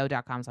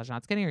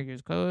 nativedeo.com/notskinny or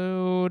use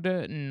code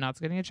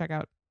NOTSKINNY at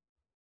checkout.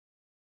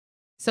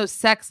 So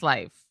sex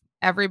life.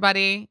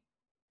 Everybody,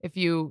 if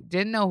you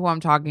didn't know who I'm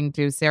talking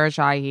to, Sarah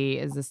Shahi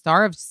is the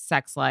star of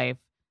Sex Life,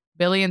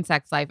 Billy in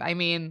Sex Life. I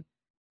mean,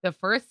 the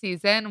first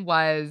season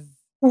was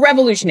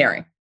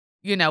revolutionary.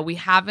 We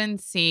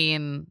haven't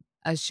seen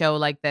a show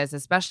like this,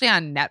 especially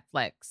on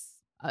Netflix.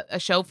 A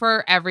show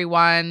for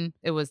everyone.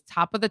 It was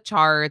top of the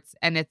charts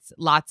and it's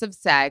lots of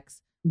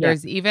sex. Yeah.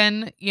 There's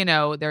even,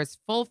 there's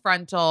full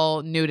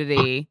frontal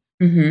nudity.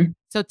 Mm-hmm.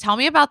 So tell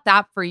me about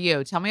that for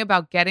you. Tell me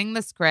about getting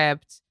the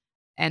script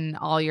and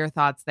all your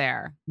thoughts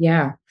there.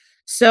 Yeah.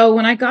 So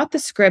when I got the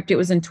script, it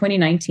was in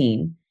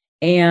 2019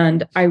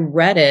 and I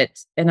read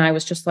it and I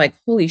was just like,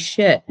 holy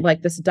shit,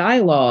 like this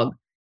dialogue,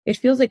 it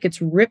feels like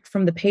it's ripped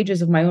from the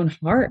pages of my own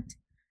heart.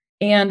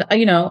 And,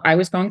 I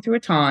was going through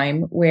a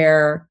time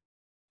where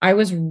I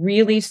was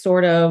really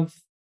sort of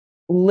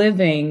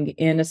living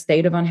in a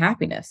state of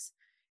unhappiness.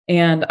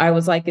 And I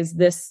was like, is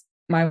this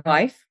my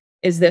life?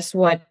 Is this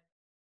what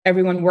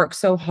everyone works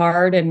so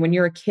hard? And when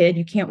you're a kid,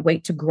 you can't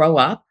wait to grow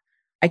up.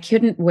 I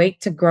couldn't wait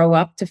to grow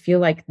up to feel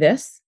like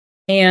this.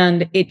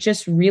 And it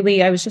just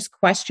really, I was just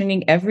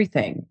questioning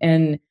everything.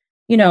 And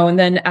and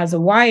then as a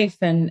wife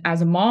and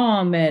as a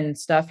mom and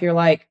stuff, you're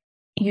like,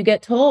 you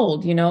get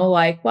told,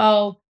 like,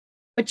 well,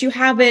 but you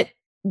have it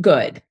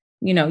good,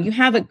 you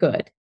have it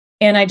good.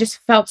 And I just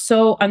felt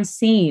so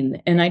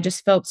unseen. And I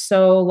just felt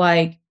so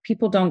like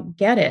people don't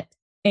get it.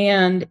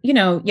 And,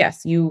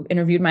 yes, you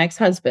interviewed my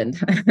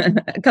ex-husband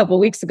a couple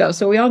of weeks ago.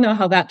 So we all know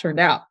how that turned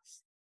out.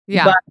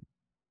 Yeah. But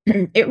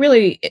it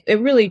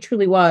really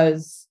truly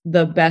was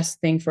the best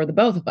thing for the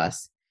both of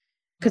us.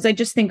 Because I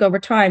just think over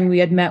time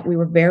we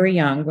were very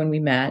young when we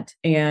met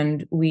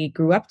and we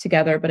grew up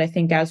together. But I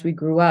think as we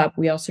grew up,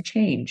 we also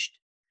changed.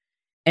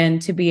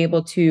 And to be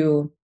able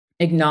to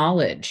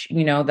acknowledge,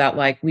 that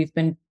like we've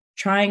been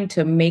trying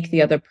to make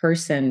the other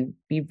person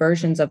be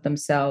versions of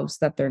themselves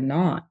that they're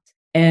not.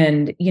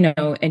 And,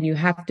 and you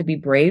have to be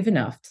brave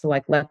enough to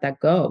like let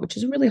that go, which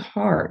is really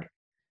hard,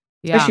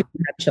 especially when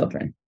you have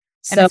children.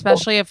 And So,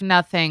 especially if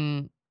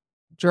nothing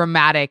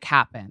dramatic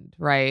happened,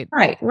 right?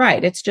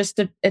 right. It's just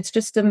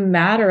a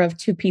matter of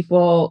two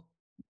people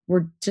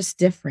were just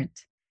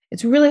different.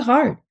 It's really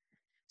hard.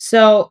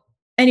 So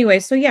anyway,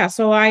 so yeah,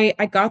 so I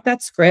got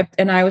that script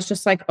and I was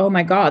just like, "Oh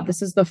my God,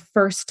 this is the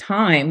first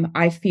time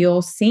I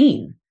feel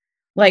seen."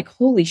 Like,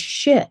 holy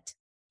shit.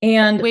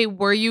 And Wait,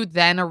 were you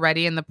then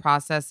already in the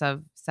process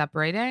of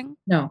separating?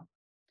 no,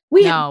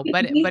 No,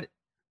 but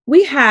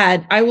we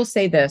had, I will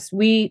say this, from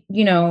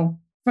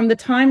the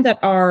time that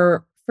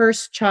our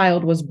first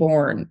child was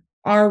born,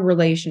 our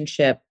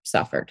relationship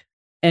suffered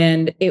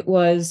and it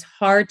was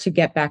hard to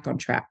get back on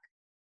track.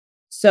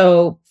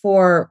 So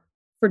for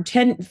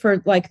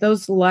like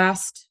those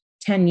last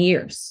 10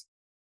 years,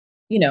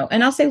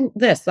 and I'll say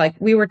this, like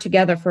we were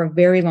together for a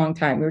very long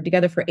time. We were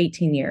together for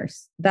 18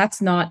 years.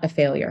 That's not a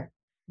failure.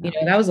 no.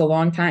 That was a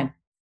long time.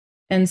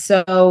 And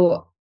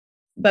so,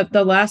 but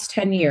the last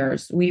 10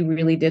 years, we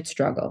really did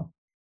struggle.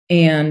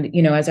 And,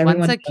 as Once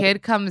everyone a knows,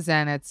 kid comes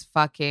in, it's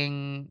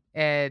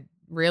it,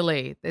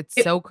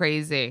 so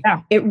crazy.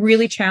 yeah, it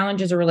really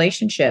challenges a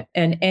relationship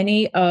and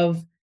any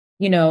of,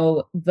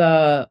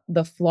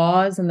 the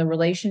flaws in the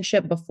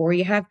relationship before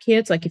you have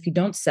kids, like if you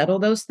don't settle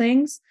those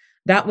things,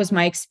 that was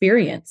my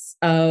experience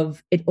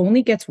of it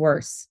only gets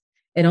worse.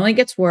 It only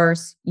gets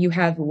worse. You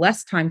have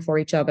less time for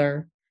each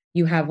other.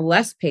 You have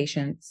less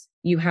patience.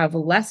 You have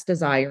less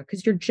desire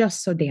because you're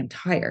just so damn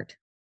tired.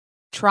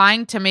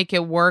 Trying to make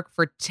it work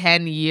for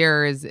 10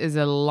 years is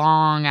a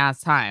long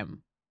ass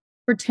time.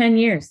 For 10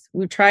 years.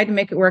 We tried to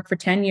make it work for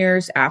 10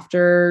 years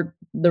after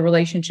the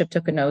relationship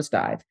took a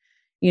nosedive.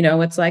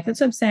 It's like,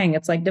 that's what I'm saying.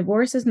 It's like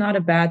divorce is not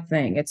a bad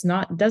thing.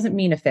 Doesn't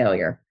mean a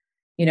failure.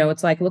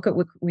 It's like, look at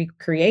what we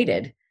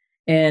created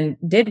and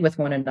did with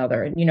one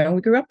another. And,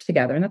 we grew up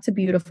together and that's a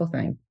beautiful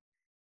thing.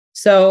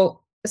 So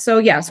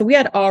yeah, so we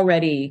had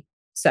already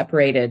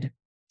separated,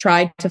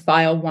 tried to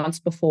file once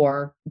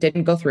before,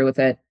 didn't go through with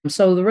it.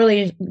 So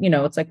really,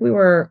 it's like we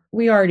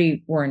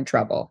already were in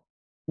trouble.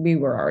 We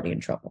were already in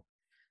trouble.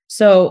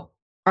 So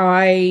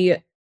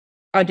I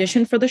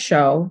auditioned for the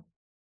show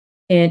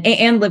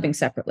and living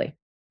separately.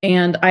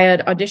 And I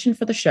had auditioned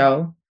for the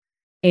show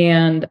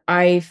and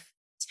I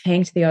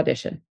tanked the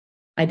audition.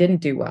 I didn't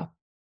do well.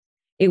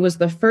 It was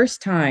the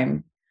first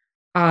time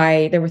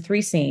there were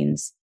 3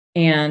 scenes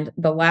and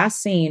the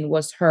last scene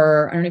was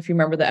her. I don't know if you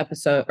remember the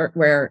episode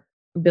where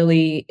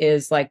Billy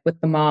is like with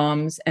the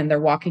moms and they're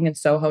walking in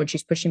Soho and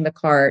she's pushing the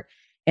cart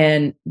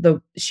and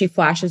she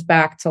flashes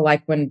back to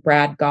like when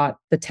Brad got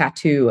the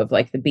tattoo of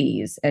like the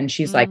bees and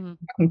she's like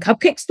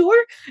cupcake store.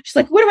 She's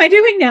like, what am I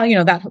doing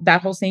now?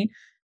 That whole scene.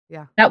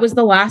 Yeah. That was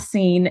the last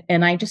scene.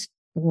 And I just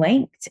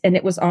blanked. And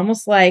it was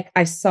almost like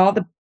I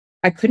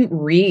couldn't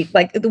read.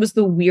 Like it was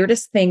the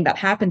weirdest thing that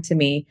happened to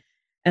me.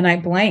 And I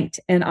blanked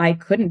and I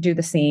couldn't do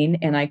the scene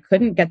and I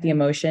couldn't get the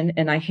emotion.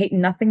 And I hate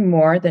nothing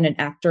more than an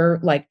actor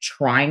like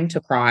trying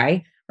to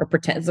cry or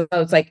pretend. So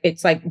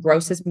it's like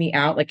grosses me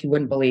out. Like you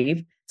wouldn't believe.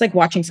 It's like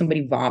watching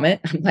somebody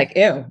vomit. I'm like,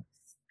 ew.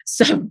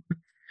 So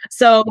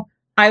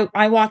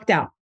I walked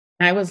out.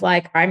 I was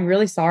like, I'm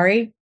really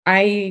sorry.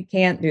 I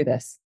can't do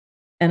this.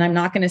 And I'm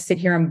not going to sit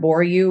here and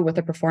bore you with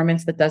a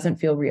performance that doesn't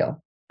feel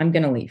real. I'm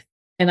going to leave.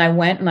 And I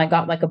went and I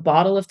got like a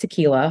bottle of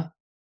tequila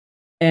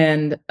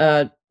and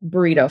a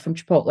burrito from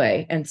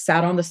Chipotle and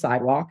sat on the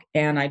sidewalk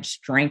and I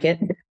just drank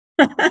it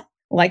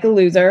like a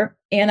loser.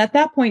 And at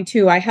that point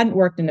too, I hadn't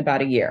worked in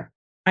about a year.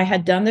 I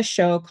had done this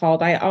show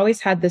called, I'd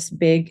always had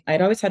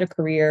a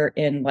career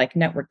in like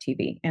network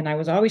TV and I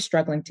was always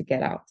struggling to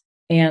get out.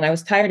 And I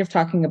was tired of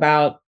talking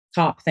about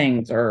top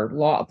things or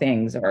law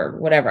things or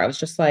whatever. I was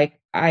just like,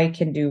 I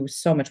can do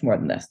so much more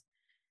than this.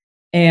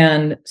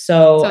 And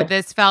so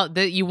this felt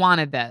that you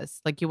wanted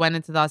this, like you went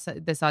into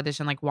this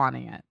audition, like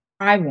wanting it.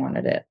 I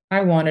wanted it.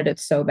 I wanted it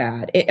so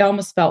bad. It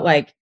almost felt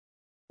like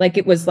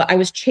it was, I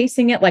was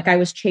chasing it. Like I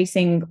was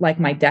chasing like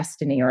my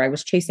destiny or I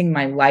was chasing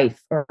my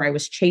life or I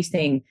was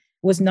chasing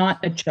was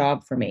not a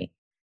job for me.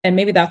 And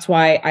maybe that's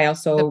why I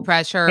also the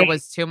pressure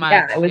was too much.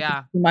 Yeah, it was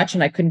too much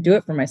and I couldn't do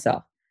it for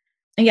myself.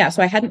 And yeah,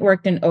 so I hadn't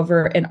worked in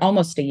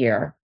almost a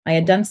year. I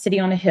had done City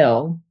on a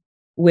Hill,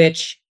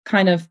 which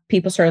kind of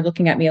people started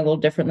looking at me a little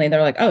differently.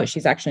 They're like, oh,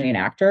 she's actually an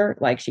actor.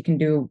 Like she can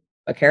do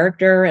a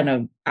character and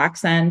an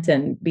accent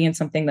and be in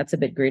something that's a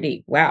bit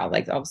gritty. Wow.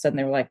 Like all of a sudden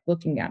they were like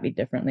looking at me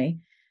differently.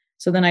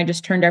 So then I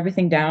just turned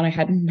everything down. I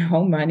had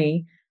no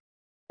money.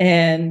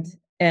 And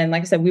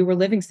like I said, we were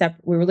living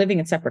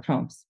in separate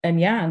homes. And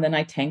yeah, and then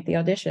I tanked the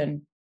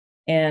audition.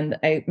 And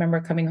I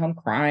remember coming home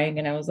crying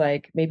and I was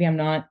like, maybe I'm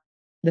not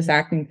this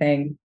acting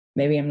thing.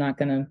 Maybe I'm not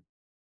going to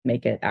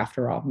make it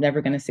after all. I'm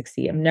never going to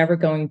succeed. I'm never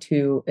going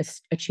to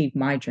achieve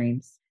my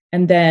dreams.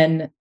 And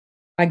then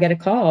I get a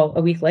call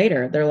a week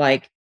later. They're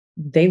like,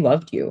 they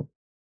loved you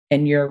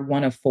and you're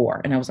one of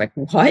 4. And I was like,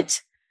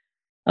 what?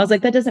 I was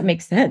like, that doesn't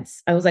make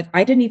sense. I was like,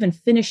 I didn't even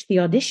finish the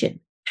audition.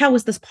 How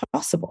is this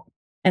possible?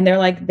 And they're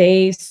like,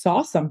 they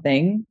saw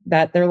something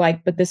that they're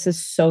like, but this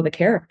is so the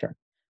character.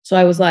 So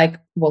I was like,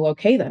 well,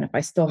 okay, then if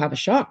I still have a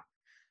shot.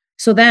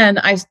 So then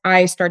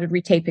I started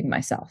retaping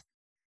myself.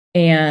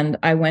 And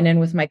I went in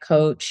with my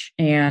coach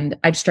and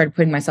I just started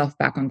putting myself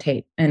back on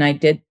tape. And I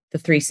did the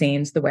 3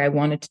 scenes the way I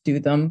wanted to do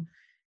them.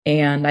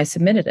 And I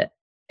submitted it.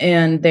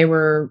 And they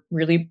were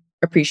really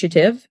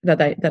appreciative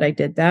that I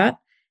did that.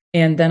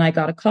 And then I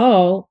got a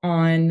call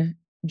on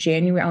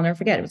January, I'll never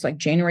forget. It was like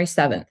January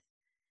 7th,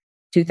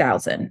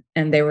 2000.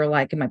 And they were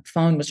like, and my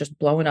phone was just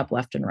blowing up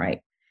left and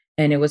right.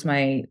 And it was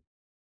my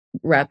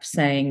rep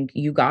saying,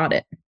 "You got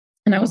it."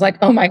 And I was like,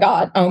 "Oh my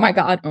God, oh my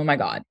God, oh my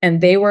God."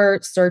 And they were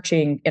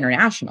searching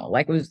international.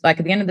 Like it was like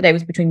at the end of the day, it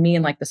was between me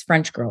and like this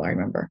French girl, I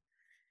remember.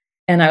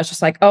 And I was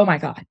just like, "Oh my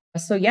God."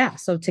 So yeah,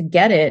 so to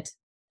get it,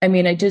 I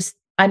mean,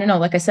 I don't know,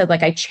 like I said,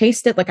 like I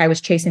chased it like I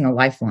was chasing a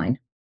lifeline.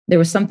 There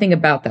was something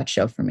about that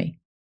show for me.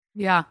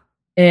 Yeah.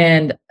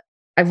 And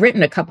I've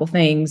written a couple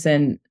things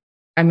and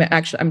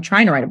I'm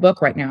trying to write a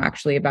book right now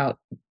actually about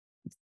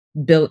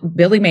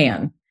Billy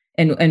Mann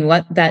and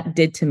what that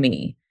did to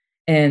me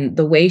and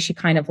the way she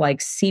kind of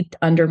like seeped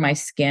under my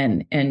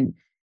skin and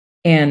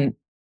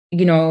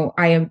you know,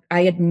 I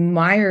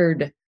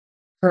admired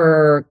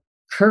her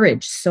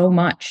courage so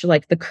much,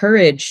 like the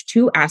courage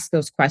to ask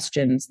those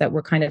questions that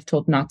we're kind of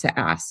told not to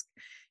ask.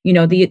 You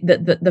know,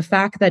 the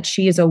fact that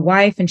she is a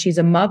wife and she's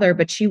a mother,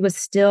 but she was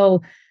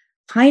still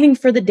pining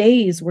for the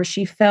days where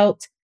she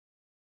felt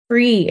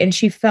free and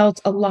she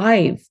felt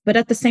alive. But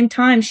at the same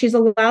time, she's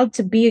allowed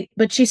to be,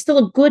 but she's still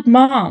a good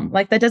mom.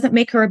 Like that doesn't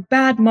make her a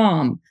bad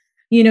mom.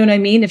 You know what I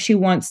mean? If she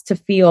wants to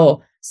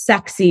feel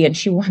sexy and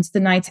she wants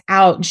the nights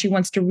out and she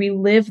wants to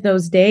relive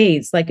those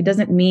days, like it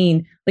doesn't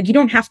mean like you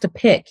don't have to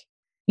pick,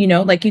 you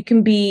know, like you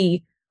can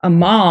be a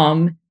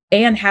mom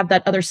and have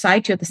that other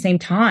side to you at the same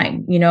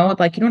time, you know,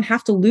 like you don't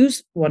have to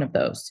lose one of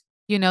those.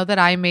 You know that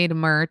I made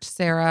merch,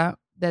 Sarah,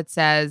 that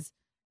says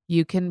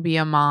you can be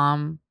a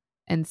mom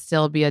and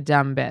still be a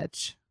dumb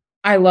bitch.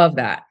 I love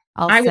that.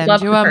 I'll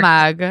send you a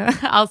mug.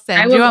 I'll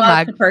send you a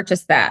mug to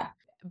purchase that.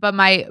 But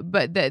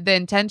the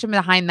intention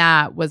behind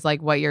that was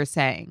like what you're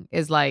saying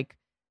is like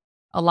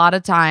a lot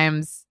of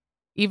times,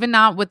 even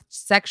not with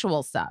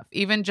sexual stuff,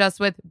 even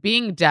just with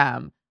being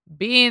dumb,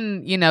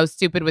 being, you know,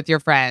 stupid with your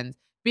friends,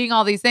 being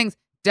all these things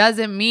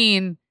doesn't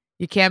mean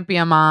you can't be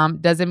a mom.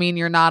 Doesn't mean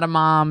you're not a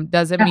mom.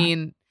 Doesn't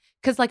mean,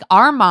 because like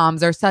our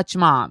moms are such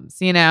moms,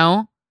 you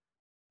know?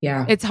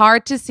 Yeah. It's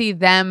hard to see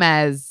them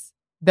as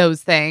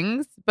those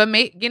things, but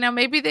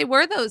maybe they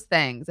were those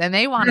things and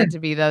they wanted to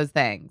be those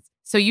things.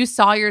 So you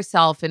saw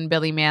yourself in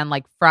Billy Mann,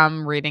 like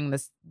from reading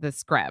the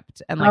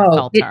script and like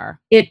felt her.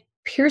 It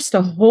pierced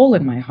a hole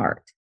in my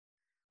heart.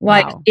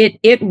 Like Wow.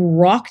 it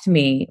rocked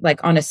me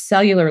like on a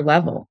cellular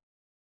level.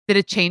 Did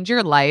it change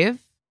your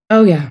life?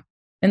 Oh yeah.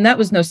 And that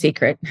was no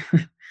secret.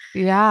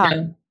 Yeah. You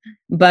know?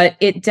 But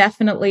it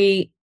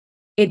definitely,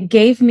 it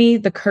gave me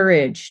the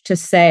courage to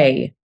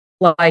say,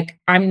 like,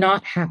 I'm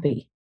not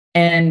happy.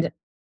 And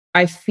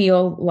I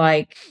feel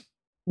like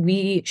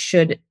we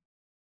should,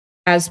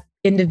 as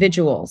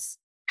individuals,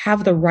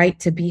 have the right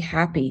to be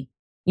happy,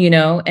 you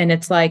know? And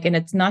it's like, and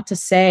it's not to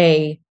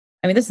say,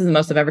 I mean, this is the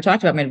most I've ever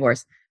talked about my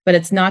divorce, but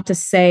it's not to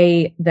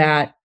say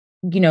that,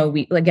 you know,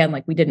 we, again,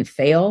 like we didn't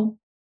fail.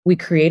 We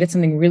created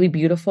something really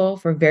beautiful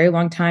for a very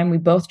long time. We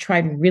both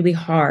tried really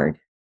hard,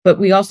 but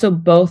we also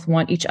both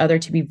want each other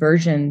to be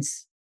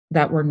versions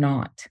that we're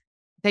not.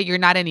 That you're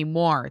not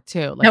anymore,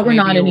 too. Like that we're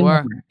not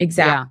anymore.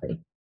 Exactly.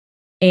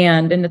 Yeah.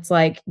 And it's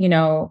like, you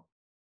know,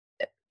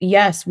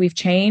 yes, we've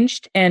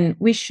changed and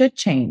we should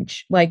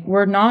change. Like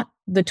we're not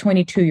the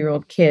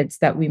 22-year-old kids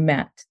that we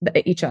met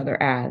each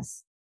other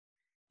as.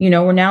 You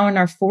know, we're now in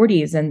our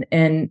 40s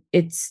and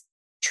it's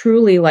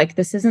truly like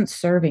this isn't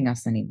serving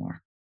us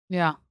anymore.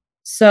 Yeah.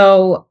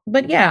 So,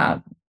 but yeah,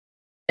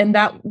 and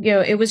that, you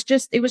know, it was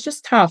just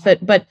tough.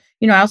 But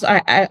you know,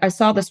 I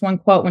saw this one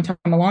quote one time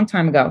a long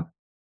time ago.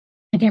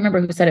 I can't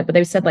remember who said it, but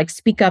they said like,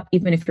 speak up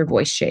even if your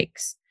voice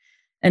shakes.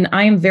 And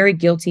I am very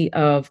guilty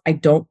of, I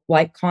don't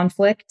like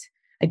conflict.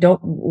 I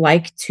don't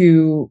like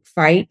to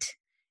fight,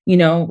 you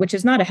know, which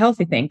is not a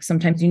healthy thing.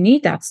 Sometimes you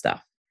need that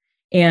stuff.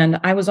 And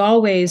I was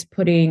always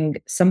putting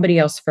somebody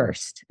else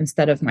first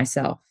instead of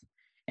myself.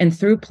 And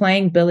through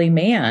playing Billy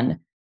Mann,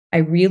 I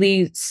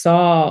really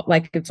saw,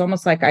 like, it's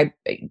almost like I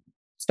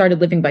started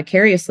living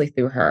vicariously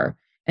through her.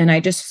 And I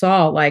just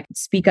saw, like,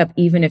 speak up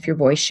even if your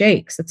voice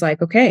shakes. It's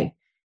like, okay,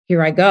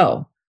 here I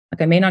go.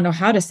 Like, I may not know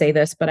how to say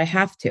this, but I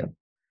have to.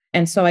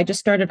 And so I just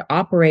started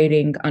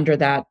operating under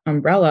that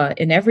umbrella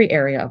in every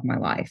area of my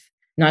life,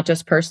 not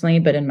just personally,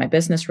 but in my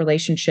business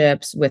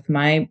relationships with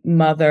my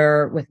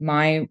mother, with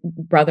my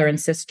brother and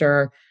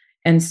sister.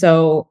 And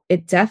so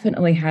it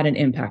definitely had an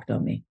impact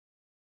on me.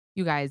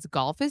 You guys,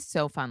 golf is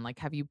so fun. Like,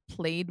 have you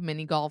played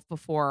mini golf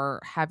before?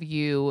 Have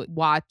you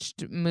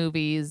watched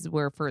movies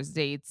where first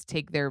dates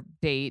take their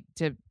date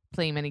to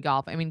play mini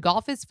golf? I mean,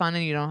 golf is fun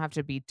and you don't have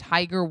to be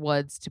Tiger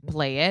Woods to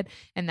play it.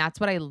 And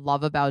that's what I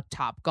love about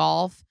Top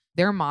Golf.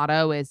 Their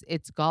motto is,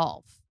 it's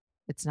golf.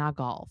 It's not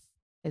golf.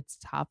 It's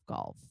Top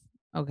Golf.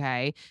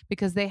 okay?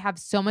 Because they have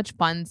so much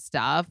fun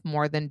stuff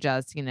more than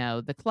just,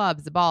 the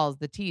clubs, the balls,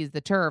 the tees,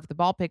 the turf, the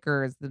ball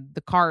pickers,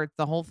 the carts,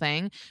 the whole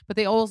thing. But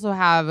they also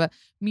have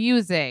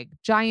music,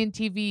 giant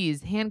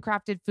TVs,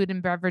 handcrafted food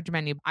and beverage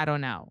menu. I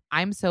don't know.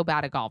 I'm so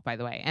bad at golf, by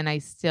the way, and I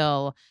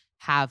still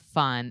have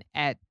fun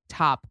at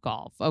Top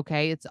Golf,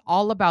 okay? It's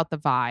all about the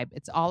vibe.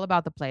 It's all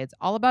about the play. It's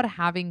all about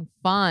having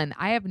fun.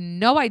 I have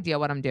no idea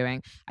what I'm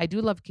doing. I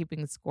do love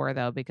keeping score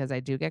though, because I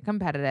do get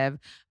competitive,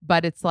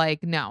 but it's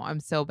like, no,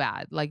 I'm so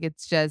bad. Like,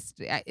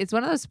 it's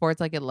one of those sports,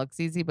 like, it looks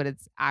easy, but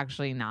it's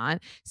actually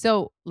not.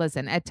 So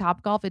listen, at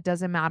Top Golf, it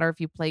doesn't matter if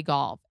you play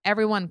golf.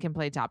 Everyone can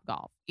play Top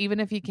Golf. Even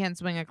if you can't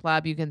swing a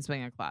club, you can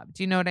swing a club.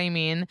 Do you know what I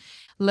mean?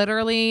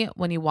 Literally,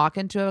 when you walk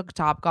into a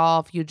Top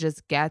Golf, you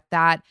just get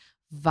that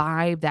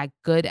vibe, that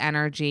good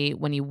energy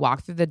when you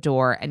walk through the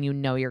door, and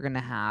you're going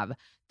to have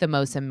the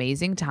most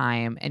amazing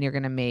time and you're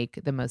going to make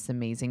the most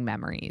amazing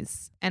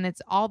memories. And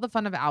it's all the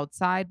fun of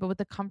outside, but with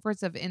the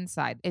comforts of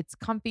inside. It's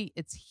comfy,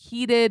 it's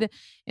heated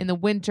in the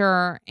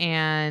winter,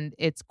 and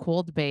it's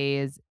cold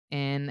bays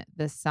in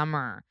the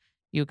summer.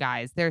 You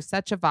guys, there's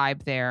such a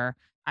vibe there.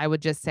 I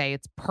would just say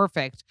it's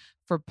perfect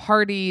for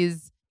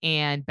parties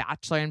and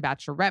bachelor and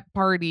bachelorette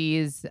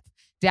parties.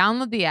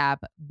 Download the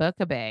app, book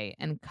a bay,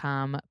 and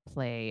come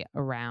play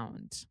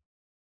around.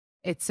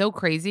 It's so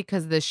crazy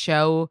because the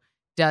show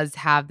does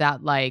have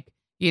that, like,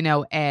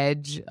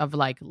 edge of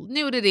like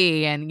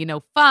nudity and,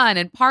 fun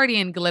and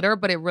party and glitter,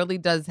 but it really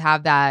does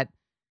have that,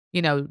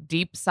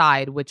 deep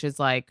side, which is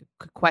like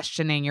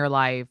questioning your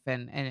life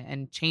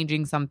and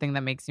changing something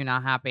that makes you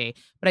not happy.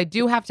 But I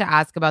do have to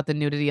ask about the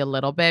nudity a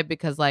little bit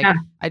because, like,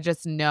 I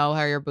just know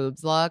how your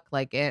boobs look,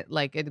 like it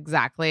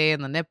exactly,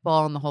 and the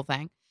nipple and the whole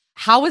thing.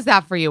 How was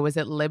that for you? Was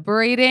it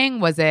liberating?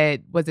 Was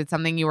it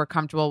something you were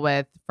comfortable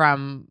with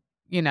from,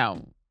 forever?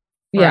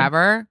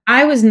 Yeah,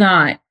 I was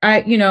not.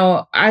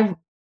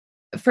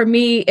 For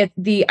me,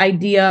 the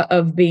idea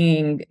of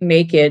being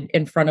naked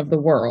in front of the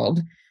world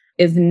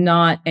is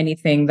not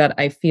anything that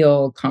I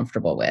feel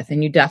comfortable with.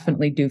 And you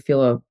definitely do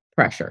feel a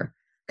pressure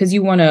because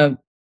you want to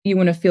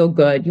feel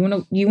good. You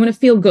want to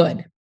feel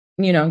good.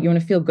 You want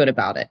to feel good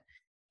about it.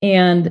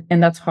 And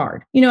that's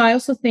hard. I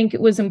also think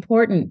it was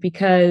important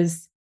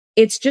because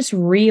it's just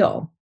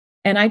real.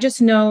 And I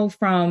just know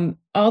from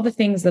all the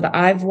things that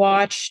I've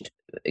watched,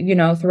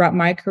 throughout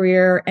my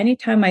career,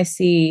 anytime I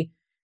see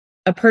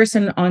a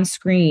person on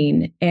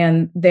screen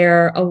and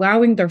they're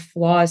allowing their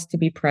flaws to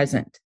be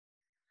present,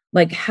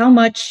 like how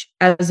much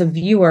as a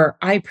viewer,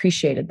 I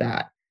appreciated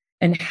that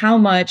and how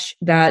much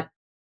that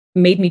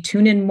made me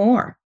tune in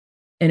more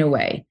in a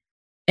way.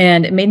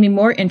 And it made me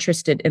more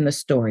interested in the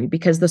story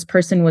because this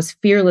person was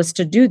fearless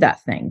to do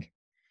that thing,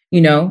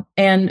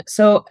 And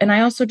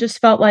I also just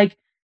felt like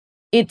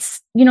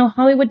it's,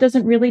 Hollywood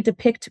doesn't really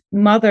depict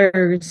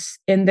mothers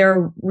in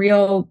their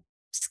real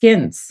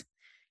skins.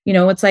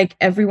 It's like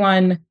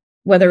everyone,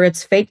 whether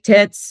it's fake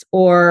tits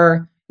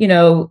or,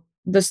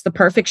 the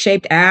perfect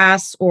shaped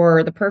ass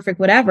or the perfect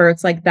whatever,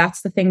 it's like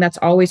that's the thing that's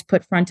always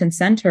put front and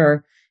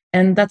center.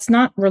 And that's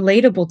not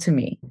relatable to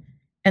me.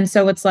 And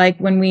so it's like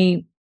when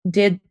we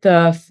did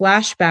the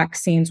flashback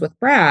scenes with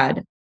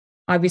Brad,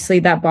 obviously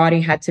that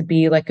body had to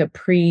be like a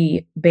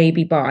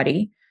pre-baby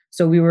body.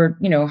 So we were,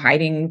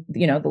 hiding,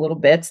 the little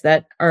bits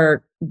that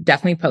are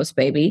definitely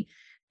post-baby.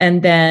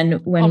 And then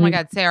when oh my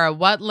God, Sarah,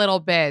 what little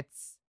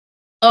bits?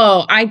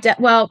 Oh, I've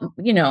got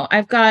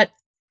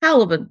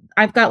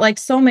like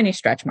so many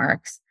stretch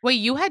marks. Wait,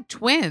 you had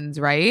twins,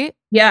 right?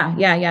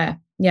 Yeah.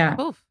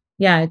 Oof.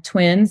 Yeah,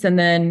 twins. And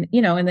then,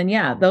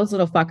 those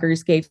little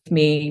fuckers gave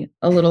me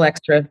a little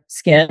extra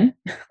skin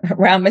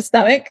around my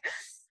stomach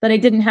that I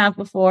didn't have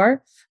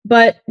before.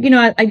 But,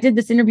 I did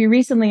this interview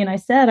recently and I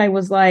said, I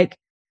was like,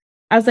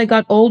 as I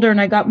got older and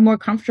I got more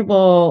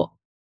comfortable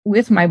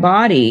with my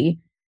body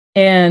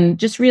and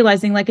just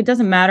realizing like, it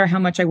doesn't matter how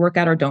much I work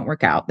out or don't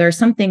work out. There are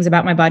some things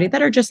about my body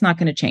that are just not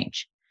going to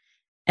change.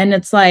 And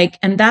it's like,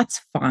 and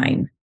that's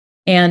fine.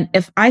 And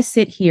if I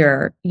sit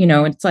here,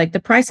 it's like the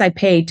price I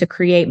paid to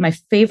create my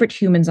favorite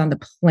humans on the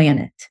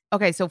planet.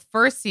 Okay. So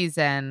first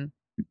season,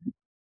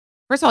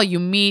 first of all, you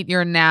meet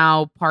your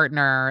now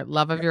partner,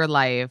 love of your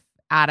life,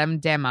 Adam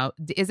Demo.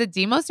 Is it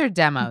Demos or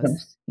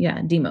Demos?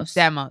 Yeah. Demos.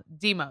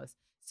 Demos.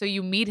 So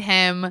you meet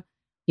him.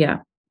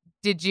 Yeah.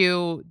 Did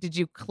you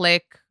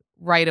click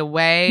right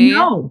away?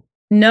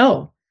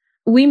 No.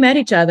 We met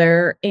each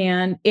other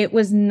and it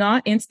was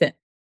not instant.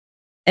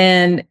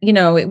 And,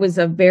 it was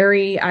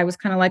I was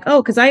kind of like,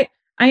 oh, because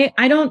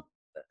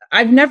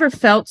I've never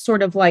felt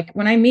sort of like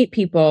when I meet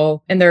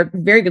people and they're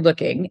very good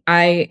looking,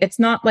 it's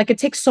not like it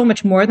takes so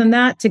much more than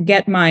that to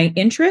get my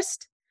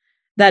interest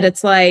that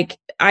it's like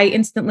I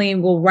instantly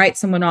will write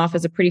someone off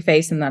as a pretty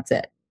face and that's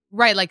it.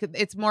 Right. Like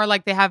it's more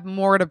like they have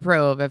more to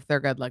prove if they're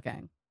good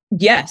looking.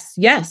 Yes.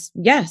 Yeah.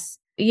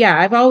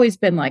 I've always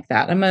been like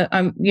that. I'm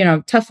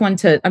a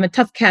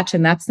tough catch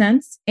in that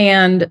sense.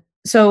 And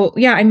so,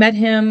 yeah, I met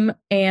him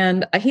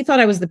and he thought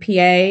I was the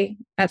PA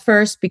at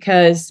first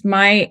because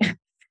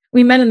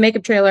we met in the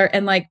makeup trailer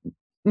and like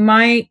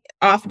my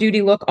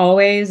off-duty look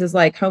always is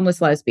like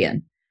homeless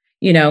lesbian,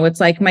 It's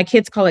like my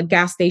kids call it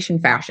gas station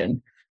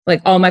fashion.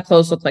 Like all my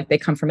clothes look like they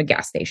come from a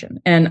gas station.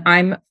 And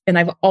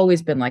I've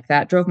always been like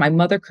that. Drove my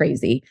mother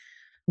crazy,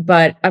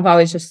 but I've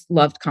always just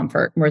loved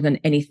comfort more than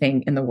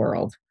anything in the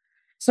world.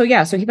 So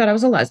yeah, so he thought I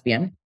was a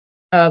lesbian.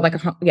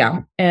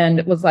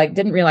 And was like,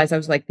 didn't realize I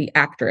was like the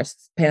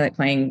actress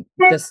playing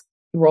this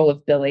role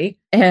of Billy.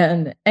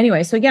 And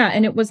anyway, so yeah,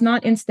 and it was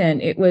not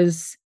instant. It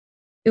was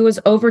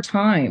over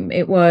time.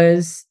 It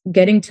was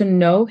getting to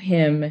know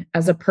him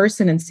as a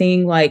person and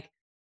seeing like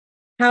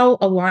how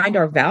aligned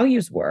our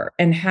values were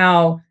and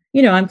how,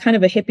 I'm kind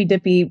of a hippy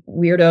dippy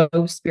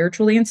weirdo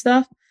spiritually and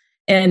stuff.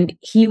 And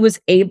he was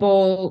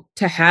able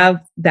to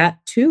have that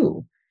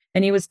too.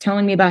 And he was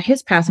telling me about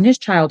his past and his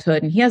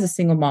childhood, and he has a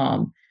single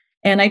mom.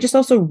 And I just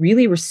also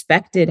really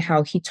respected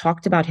how he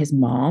talked about his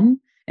mom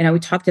and how he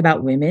talked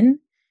about women.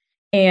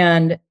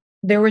 And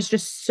there was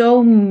just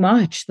so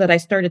much that I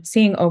started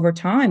seeing over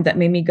time that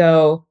made me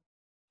go,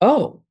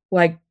 oh,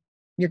 like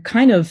you're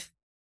kind of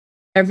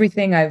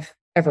everything I've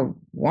ever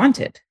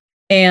wanted.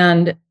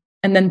 And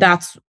then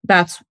that's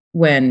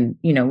when,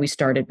 we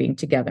started being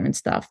together and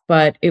stuff.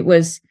 But it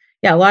was,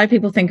 yeah, a lot of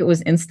people think it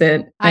was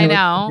instant. I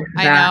know.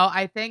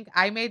 I think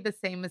I made the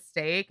same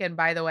mistake. And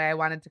by the way, I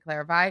wanted to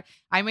clarify,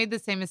 I made the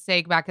same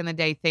mistake back in the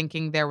day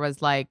thinking there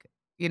was like,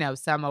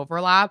 some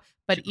overlap.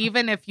 But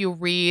even if you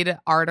read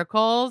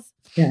articles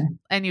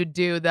and you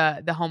do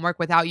the homework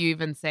without you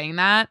even saying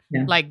that,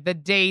 like the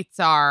dates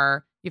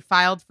are, you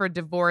filed for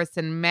divorce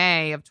in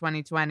May of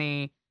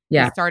 2020.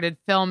 Yeah. You started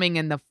filming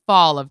in the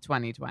fall of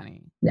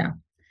 2020. Yeah.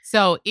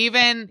 So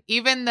even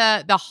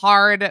the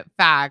hard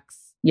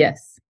facts.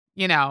 Yes.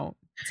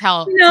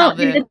 Tell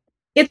the.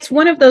 It's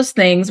one of those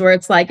things where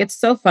it's like, it's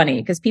so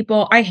funny because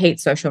I hate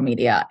social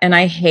media and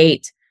I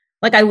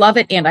love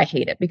it and I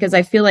hate it because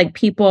I feel like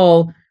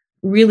people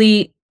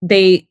really,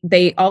 they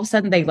all of a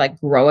sudden they like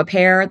grow a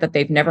pair that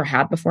they've never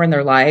had before in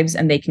their lives.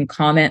 And they can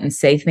comment and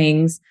say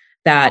things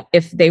that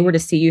if they were to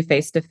see you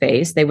face to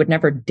face, they would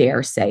never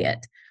dare say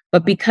it.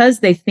 But because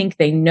they think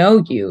they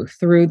know you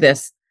through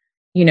this,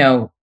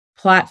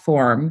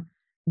 platform,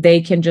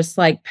 they can just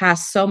like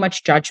pass so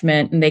much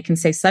judgment and they can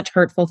say such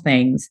hurtful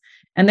things.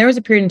 And there was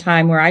a period in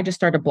time where I just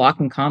started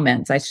blocking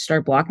comments. I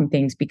started blocking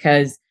things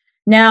because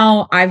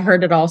now I've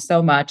heard it all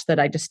so much that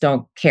I just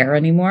don't care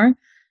anymore.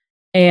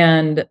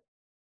 And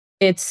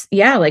it's,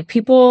 like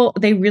people,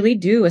 they really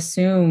do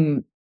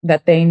assume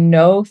that they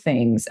know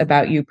things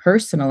about you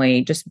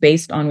personally just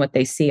based on what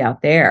they see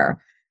out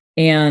there.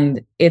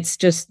 And it's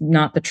just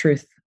not the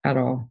truth at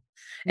all.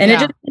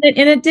 And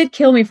it did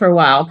kill me for a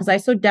while because I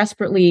so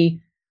desperately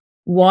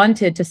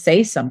wanted to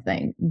say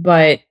something,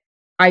 but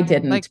I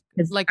didn't.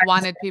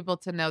 Wanted people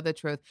to know the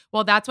truth.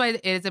 Well, that's why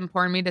it is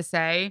important to me to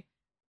say,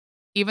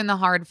 even the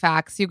hard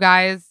facts, you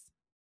guys,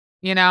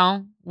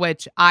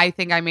 which I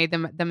think I made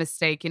the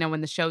mistake, when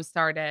the show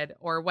started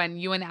or when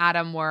you and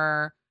Adam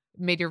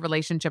made your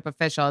relationship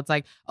official. It's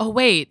like, oh,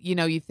 wait,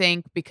 you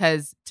think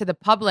because to the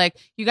public,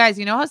 you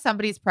guys, how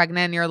somebody's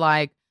pregnant and you're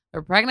like,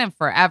 they're pregnant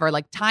forever.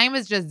 Like time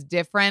is just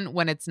different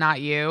when it's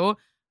not you.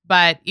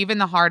 But even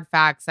the hard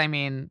facts, I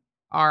mean,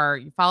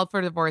 you filed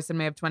for divorce in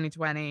May of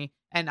 2020.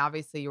 And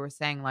obviously you were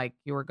saying like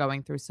you were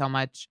going through so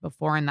much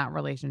before in that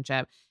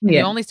relationship. And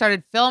you only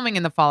started filming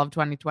in the fall of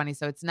 2020.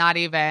 So it's not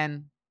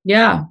even.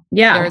 Yeah.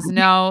 There's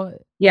no.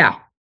 Yeah.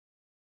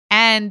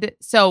 And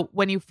so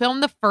when you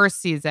film the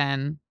first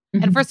season,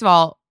 and first of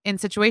all, in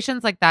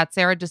situations like that,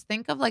 Sarah, just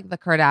think of like the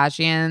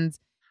Kardashians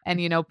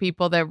and,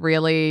 people that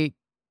really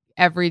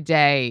every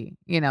day,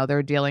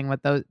 they're dealing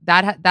with those.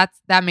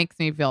 That makes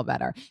me feel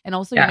better. And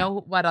also, you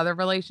know what other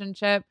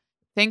relationship?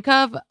 Think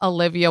of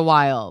Olivia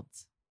Wilde.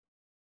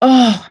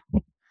 Oh,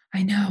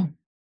 I know.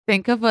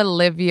 Think of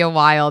Olivia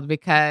Wilde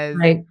because,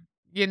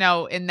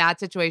 in that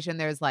situation,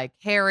 there's like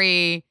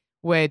Harry,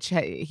 which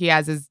he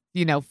has his,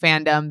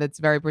 fandom that's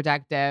very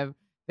protective.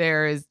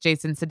 There's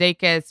Jason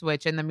Sudeikis,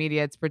 which in the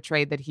media it's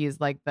portrayed that he's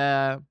like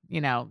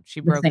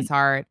she broke his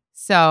heart.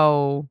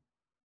 So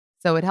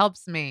it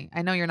helps me.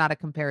 I know you're not a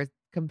comparative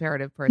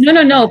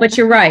person. No, but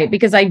you're right.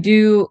 Because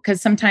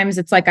sometimes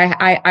it's like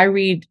I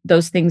read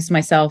those things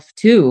myself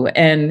too.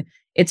 And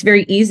it's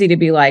very easy to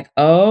be like,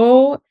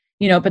 oh,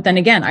 but then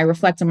again, I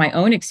reflect on my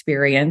own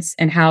experience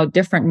and how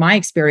different my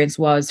experience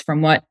was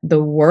from what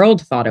the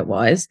world thought it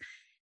was.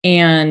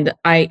 And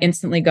I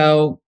instantly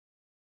go,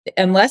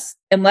 unless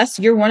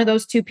you're one of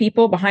those two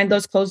people behind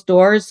those closed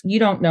doors, you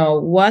don't know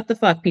what the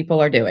fuck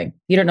people are doing.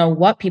 You don't know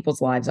what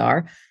people's lives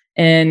are.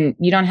 And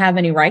you don't have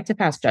any right to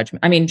pass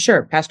judgment. I mean,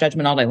 sure, pass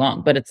judgment all day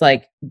long, but it's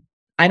like,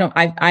 I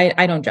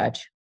don't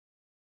judge.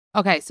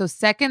 Okay. So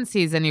second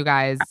season, you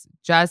guys,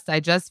 I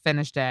just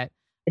finished it.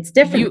 It's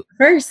different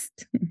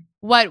first.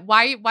 What?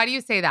 Why do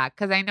you say that?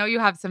 Because I know you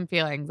have some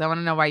feelings. I want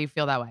to know why you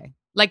feel that way.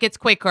 Like it's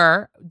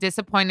quicker.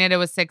 Disappointed it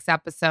was 6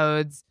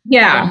 episodes.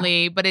 Yeah.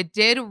 Only, but it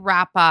did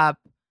wrap up,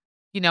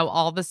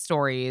 all the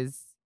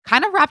stories.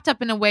 Kind of wrapped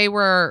up in a way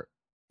where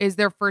is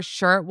there for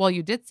sure? Well,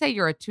 you did say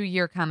you're a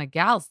 2-year kind of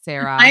gal,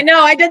 Sarah. I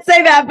know I did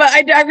say that, but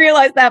I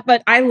realized that.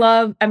 But I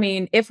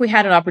mean, if we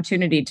had an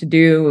opportunity to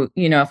do,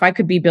 if I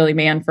could be Billy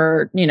Mann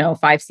for,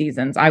 5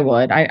 seasons, I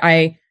would.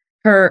 I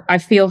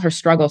feel her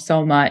struggle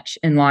so much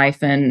in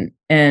life, and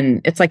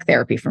it's like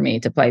therapy for me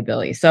to play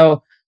Billy.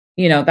 So,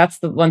 that's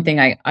the one thing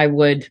I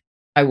would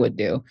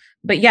do.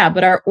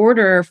 But our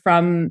order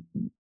from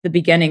the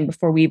beginning,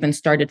 before we even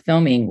started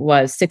filming,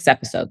 was 6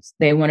 episodes.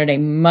 They wanted a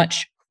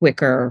much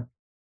quicker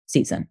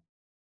season.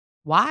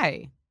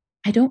 Why?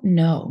 I don't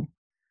know.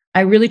 I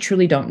really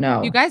truly don't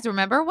know. You guys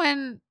remember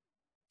when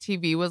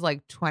TV was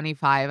like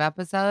 25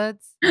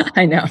 episodes?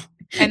 I know.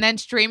 And then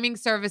streaming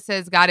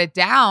services got it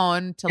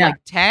down to like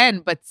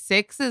 10, but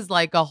 6 is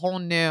like a whole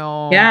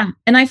new. Yeah.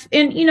 And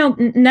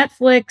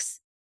Netflix,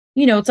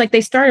 it's like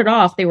they started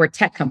off, they were a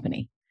tech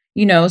company,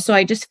 so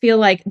I just feel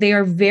like they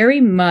are very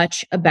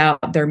much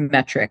about their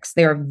metrics.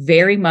 They are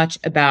very much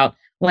about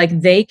like,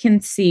 they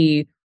can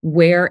see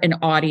where an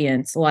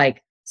audience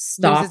like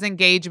loses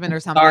engagement or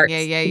something. Starts.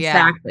 Yeah.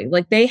 Exactly.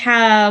 Like they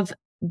have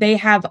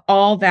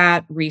all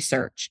that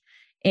research.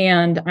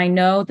 And I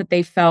know that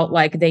they felt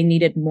like they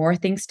needed more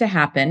things to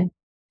happen,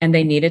 and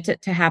they needed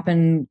it to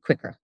happen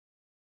quicker.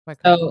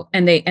 So,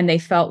 and they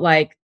felt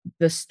like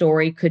the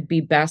story could be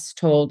best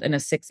told in a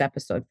 6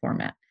 episode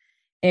format.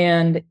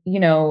 And,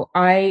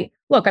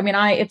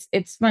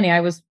 it's funny.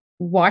 I was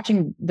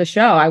watching the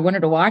show. I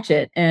wanted to watch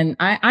it, and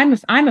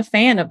I'm a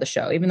fan of the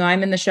show, even though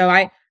I'm in the show.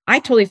 I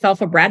totally fell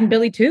for Brad and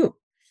Billy too,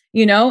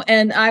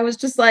 and I was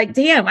just like,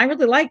 damn, I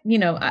really like,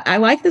 I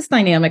like this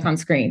dynamic on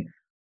screen.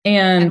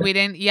 And we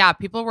didn't,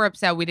 people were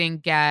upset. We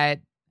didn't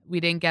get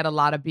a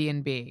lot of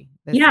B&B.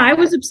 I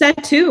was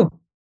upset too.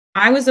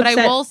 I was upset.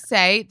 But I will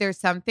say there's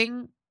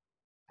something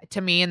to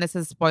me, and this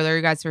is a spoiler,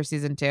 you guys, for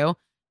season 2.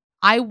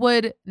 I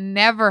would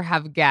never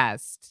have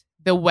guessed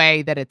the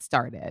way that it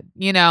started,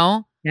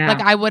 Like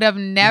I would have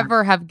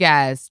never have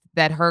guessed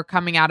that her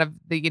coming out of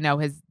the,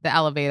 the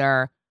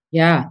elevator.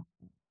 Yeah.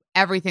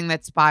 Everything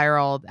that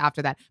spiraled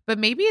after that. But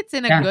maybe it's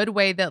in a good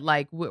way that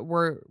like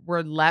we're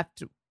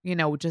left,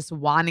 just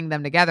wanting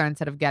them together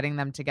instead of getting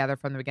them together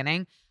from the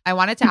beginning. I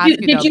wanted to ask you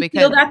though, did you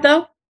feel that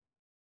though?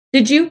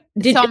 Did you?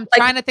 I'm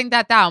trying to think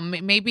that down.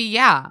 Maybe,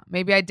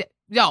 maybe I did.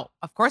 No,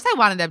 of course I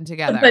wanted them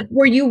together. But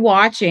were you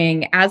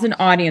watching as an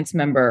audience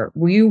member?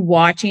 Were you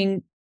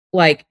watching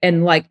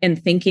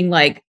and thinking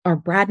like, are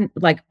Brad,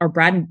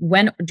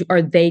 when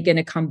are they going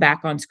to come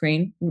back on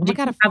screen? Oh my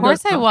God, of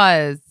course I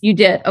was. You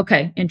did?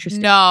 Okay.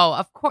 Interesting. No,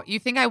 of course. You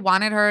think I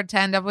wanted her to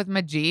end up with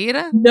Majid?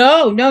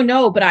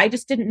 No. But I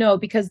just didn't know,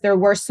 because there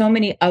were so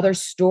many other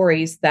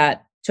stories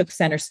that took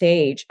center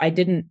stage. I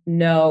didn't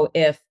know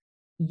if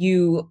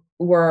you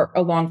were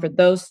along for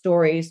those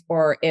stories,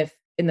 or if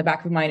in the back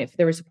of your mind, if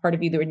there was a part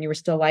of you that when you were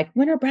still like,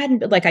 when are Brad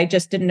and like, I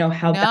just didn't know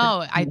how.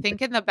 No, I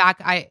think in the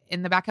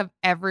back of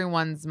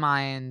everyone's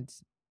mind,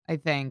 I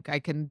think I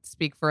can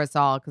speak for us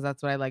all, because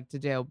that's what I like to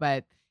do.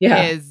 But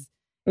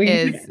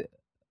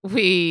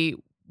we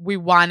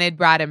wanted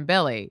Brad and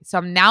Billy. So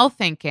I'm now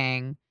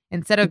thinking,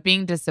 instead of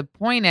being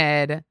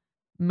disappointed,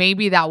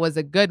 maybe that was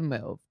a good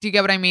move. Do you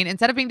get what I mean?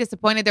 Instead of being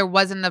disappointed there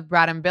wasn't enough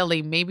Brad and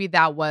Billy, maybe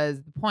that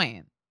was the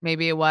point.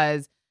 Maybe it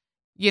was,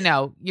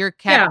 you're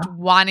kept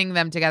wanting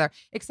them together.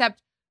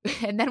 Except,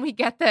 and then we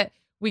get that.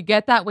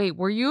 Wait,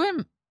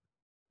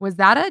 was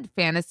that a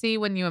fantasy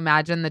when you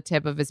imagined the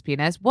tip of his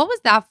penis? What was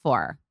that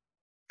for?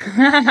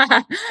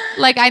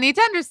 Like, I need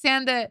to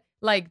understand that.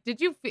 Like,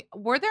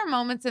 were there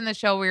moments in the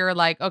show where you were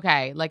like,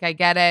 okay, like I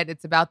get it.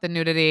 It's about the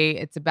nudity.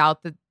 It's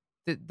about the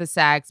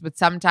sex. But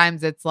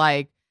sometimes it's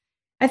like,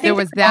 I think there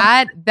was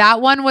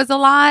that one was a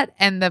lot.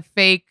 And the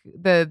fake,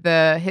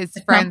 his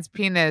friend's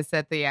penis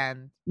at the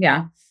end.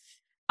 Yeah.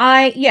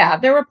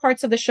 There were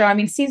parts of the show. I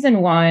mean,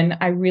 season 1,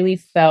 I really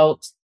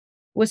felt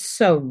was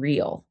so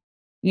real.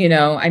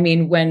 I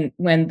mean, when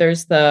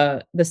there's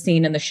the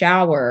scene in the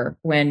shower,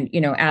 when,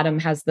 Adam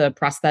has the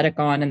prosthetic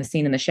on, and the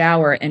scene in the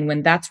shower, and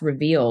when that's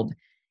revealed,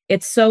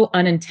 it's so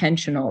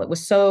unintentional. It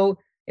was so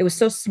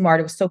smart.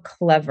 It was so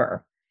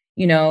clever,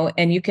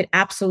 and you could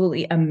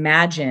absolutely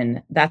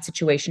imagine that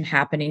situation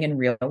happening in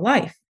real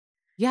life.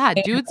 Yeah,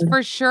 dudes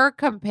for sure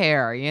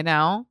compare,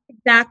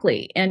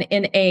 Exactly. And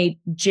in a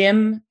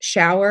gym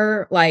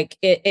shower, like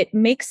it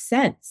makes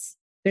sense.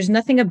 There's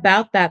nothing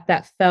about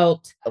that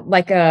felt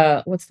like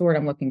what's the word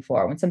I'm looking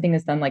for? When something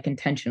is done like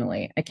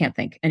intentionally. I can't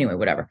think. Anyway,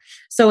 whatever.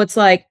 So it's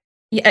like,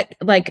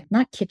 like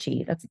not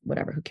kitschy. That's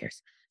whatever. Who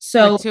cares?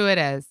 So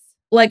gratuitous.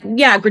 Like,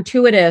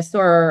 gratuitous,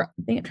 or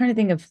I'm trying to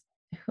think of,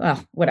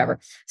 whatever.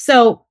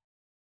 So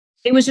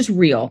it was just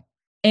real.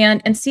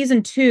 And in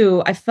season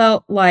 2, I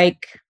felt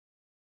like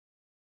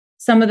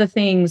some of the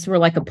things were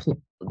like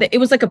it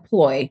was like a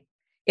ploy.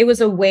 It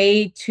was a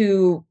way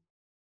to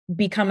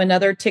become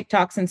another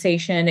TikTok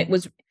sensation. It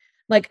was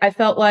like, I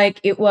felt like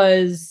it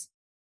was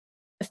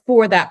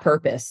for that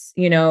purpose,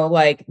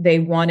 like they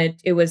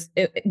wanted, it was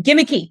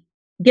gimmicky.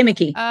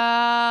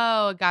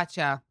 Oh,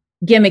 gotcha.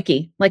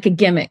 Gimmicky, like a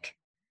gimmick.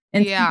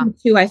 And season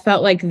 2, I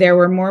felt like there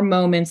were more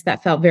moments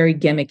that felt very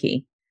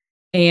gimmicky.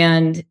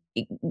 And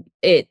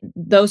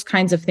those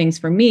kinds of things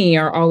for me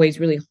are always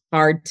really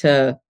hard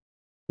to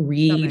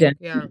read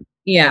and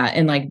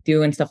and like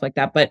do and stuff like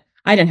that. But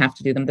I didn't have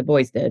to do them. The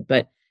boys did.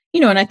 But,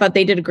 and I thought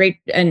they did a great,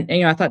 and,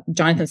 I thought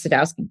Jonathan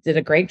Sadowski did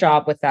a great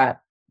job with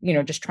that,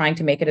 just trying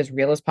to make it as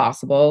real as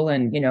possible.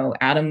 And,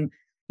 Adam,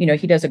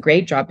 he does a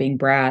great job being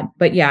Brad.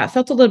 But yeah, it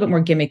felt a little bit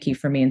more gimmicky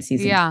for me in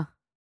season 2. Yeah.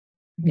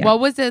 What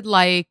was it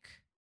like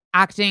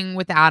acting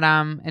with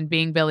Adam and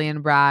being Billy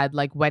and Brad,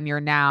 like when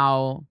you're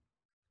now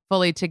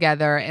fully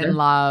together in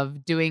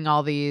love, doing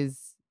all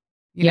these,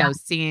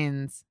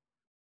 scenes?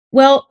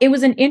 Well, it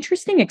was an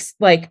interesting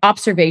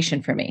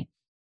observation for me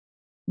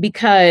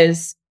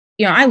because,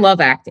 I love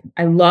acting.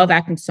 I love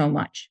acting so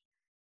much.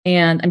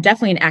 And I'm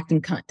definitely an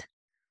acting cunt.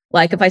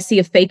 Like if I see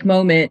a fake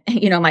moment,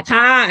 I'm like,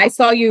 I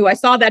saw you. I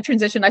saw that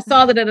transition. I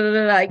saw the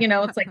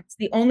it's like, it's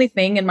the only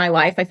thing in my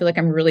life I feel like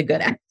I'm really good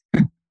at.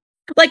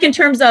 Like in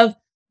terms of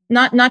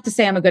not to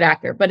say I'm a good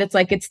actor, but it's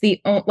like,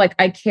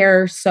 I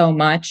care so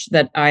much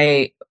that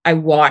I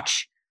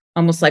watch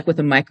almost like with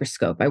a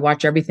microscope. I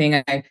watch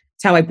everything.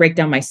 It's how I break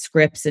down my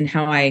scripts and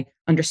how I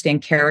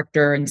understand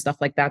character and stuff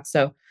like that.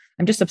 So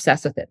I'm just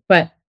obsessed with it.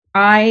 But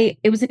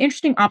it was an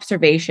interesting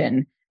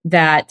observation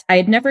that I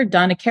had never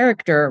done a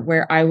character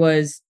where I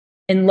was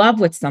in love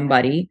with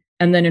somebody.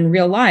 And then in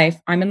real life,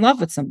 I'm in love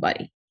with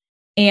somebody.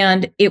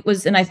 And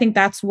I think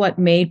that's what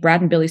made Brad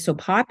and Billy so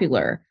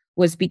popular,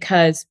 was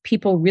because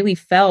people really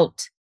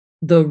felt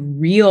the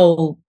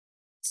real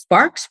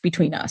sparks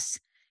between us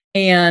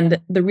and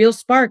the real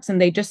sparks.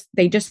 And they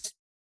just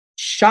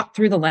shot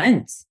through the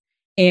lens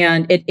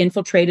and it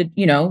infiltrated,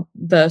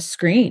 the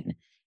screen.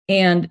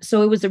 And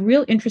so it was a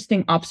real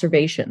interesting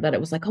observation that it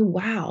was like, oh,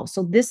 wow.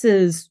 So this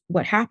is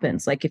what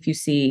happens. Like if you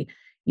see,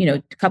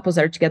 couples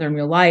that are together in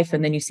real life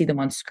and then you see them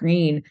on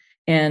screen,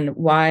 and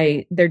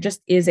why there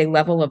just is a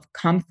level of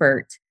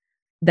comfort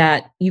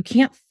that you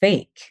can't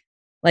fake.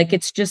 Like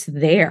it's just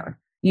there,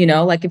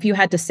 like if you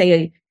had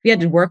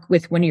to work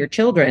with one of your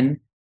children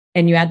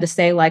and you had to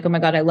say like, oh my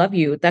God, I love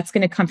you. That's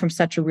going to come from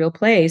such a real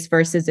place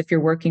versus if you're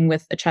working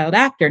with a child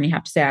actor and you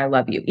have to say, I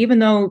love you, even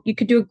though you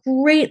could do a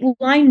great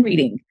line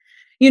reading.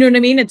 You know what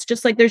I mean? It's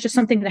just like, there's just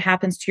something that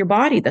happens to your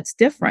body that's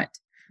different.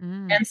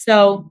 And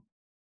so,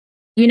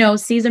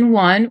 season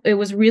 1, it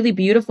was really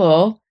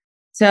beautiful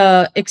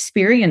to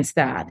experience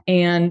that.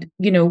 And,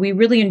 we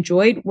really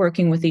enjoyed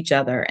working with each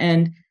other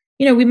and,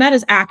 we met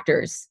as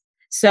actors.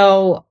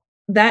 So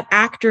that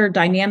actor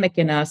dynamic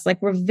in us,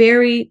 like we're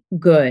very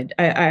good.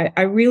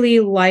 I really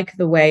like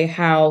the way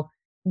how,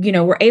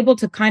 we're able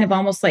to kind of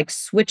almost like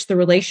switch the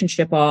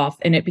relationship off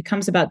and it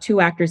becomes about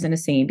 2 actors in a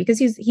scene because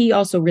he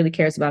also really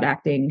cares about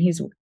acting.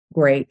 He's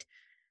great.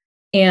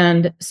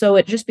 And so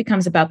it just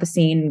becomes about the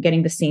scene,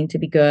 getting the scene to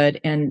be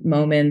good and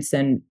moments.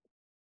 And,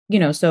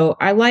 so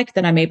I like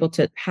that I'm able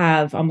to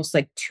have almost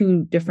like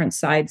 2 different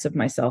sides of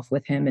myself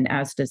with him, and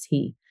as does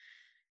he.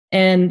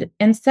 And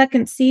in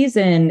second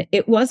season,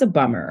 it was a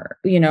bummer.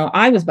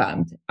 I was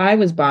bummed. I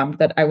was bummed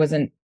that I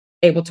wasn't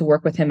able to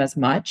work with him as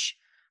much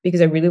because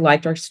I really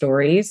liked our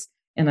stories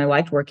and I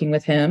liked working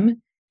with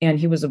him. And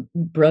he was a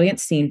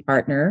brilliant scene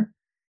partner.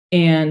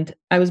 And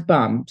I was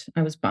bummed.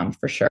 I was bummed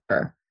for sure.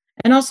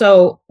 And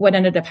also what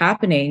ended up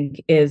happening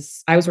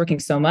is I was working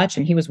so much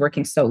and he was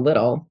working so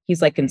little.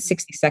 He's like in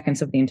 60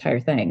 seconds of the entire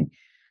thing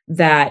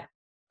that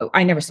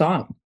I never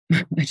saw him.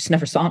 I just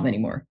never saw him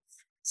anymore.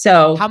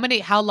 So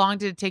how long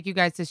did it take you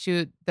guys to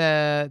shoot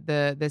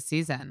the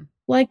season?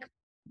 Like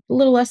a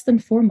little less than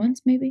 4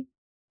 months, maybe.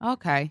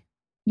 Okay.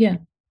 Yeah.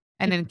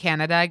 And in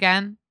Canada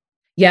again?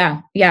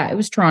 Yeah. It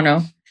was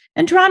Toronto.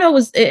 And Toronto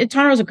was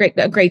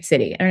a great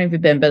city. I don't know if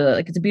you've been, but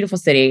like it's a beautiful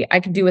city.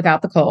 I could do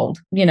without the cold,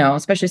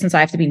 especially since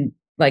I have to be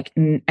like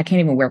I can't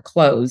even wear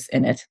clothes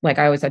in it. Like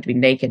I always have to be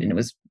naked, and it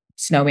was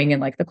snowing in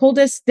like the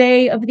coldest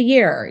day of the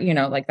year,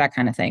 like that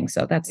kind of thing.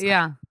 So that's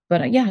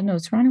But no,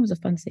 Toronto was a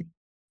fun city.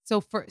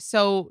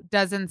 So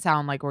doesn't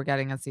sound like we're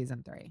getting a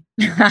season 3.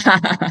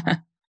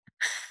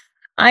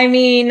 I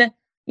mean,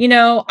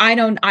 I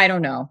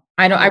don't know.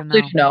 I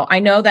really don't know. I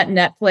know that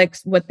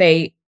Netflix, what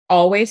they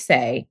always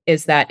say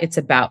is that it's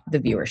about the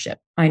viewership.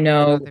 I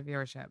know the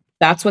viewership.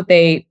 That's what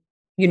they,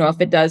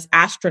 if it does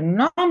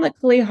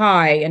astronomically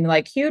high and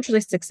like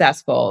hugely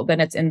successful, then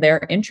it's in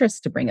their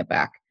interest to bring it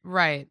back.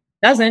 Right.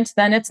 Doesn't,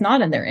 then it's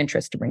not in their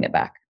interest to bring it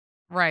back.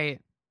 Right.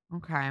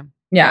 Okay.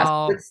 Yeah.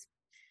 Well, it's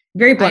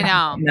very black I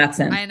know. in that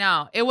sense. I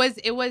know. It was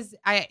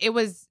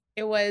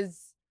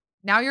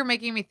now you're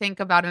making me think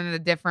about it in a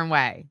different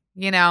way,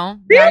 Really? Now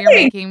you're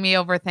making me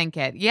overthink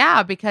it.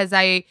 Yeah, because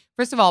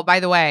first of all, by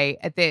the way,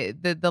 at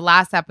the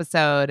last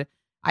episode,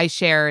 I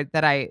shared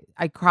that I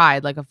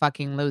cried like a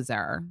fucking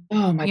loser.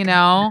 Oh my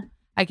God.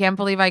 I can't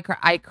believe I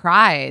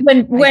cried.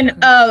 When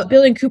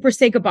Bill and Cooper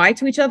say goodbye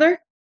to each other?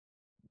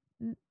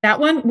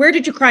 That one? Where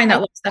did you cry in that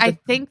last episode? I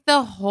think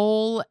the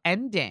whole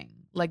ending.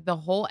 Like the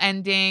whole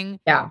ending.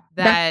 Yeah.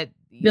 That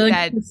Bill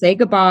and Cooper say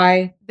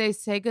goodbye. They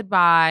say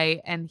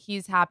goodbye and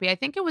he's happy. I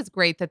think it was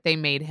great that they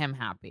made him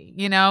happy,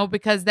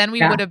 because then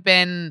we would have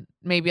been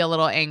maybe a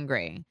little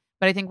angry.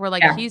 But I think we're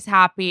like, he's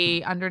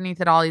happy. Underneath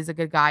it all, he's a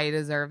good guy. He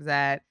deserves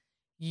it.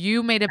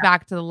 You made it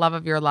back to the love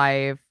of your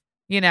life.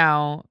 You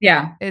know,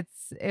 Yeah.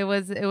 it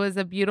was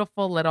a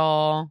beautiful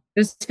little.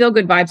 Just feel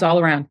good vibes all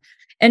around.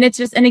 And it's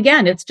just, and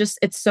again, it's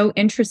so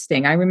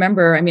interesting. I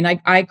remember, I mean,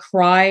 I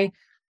cry.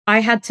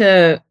 I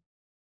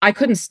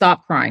couldn't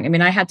stop crying. I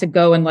mean, I had to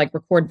go and like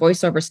record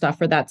voiceover stuff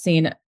for that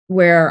scene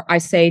where I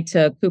say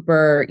to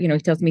Cooper, he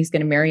tells me he's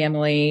going to marry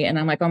Emily. And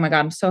I'm like, oh my God,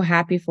 I'm so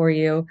happy for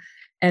you.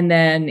 And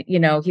then,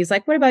 he's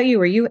like, what about you?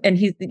 Are you? And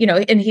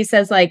and he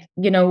says like,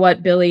 you know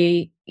what,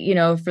 Billy,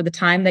 for the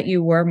time that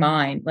you were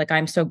mine, like,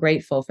 I'm so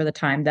grateful for the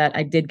time that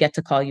I did get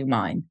to call you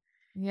mine.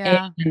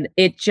 Yeah. And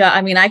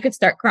I mean, I could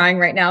start crying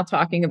right now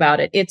talking about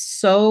it. It's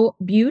so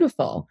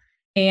beautiful.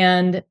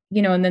 And, and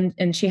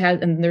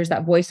there's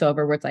that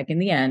voiceover where it's like, in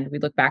the end, we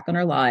look back on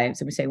our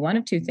lives and we say one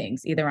of two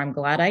things: either I'm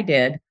glad I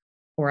did,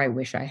 or I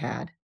wish I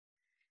had.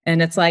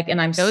 And it's like, and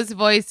those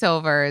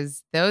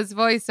voiceovers,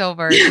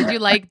 did you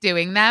like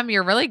doing them?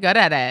 You're really good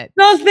at it.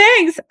 No,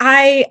 thanks.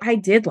 I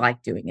did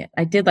like doing it.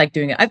 I've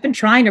been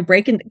trying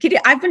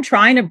to I've been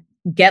trying to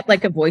get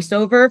like a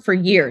voiceover for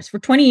years, for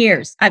 20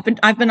 years. I've been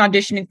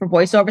auditioning for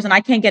voiceovers and I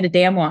can't get a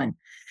damn one.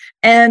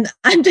 And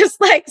I'm just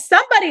like,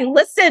 somebody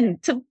listen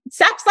to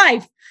Sex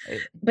Life.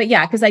 But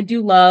yeah, because I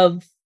do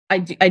love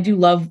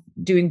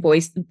doing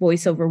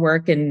voiceover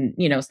work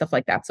and stuff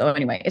like that. So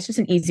anyway, it's just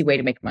an easy way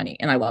to make money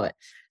and I love it.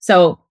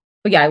 So,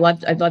 but yeah, I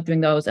loved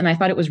doing those. And I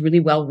thought it was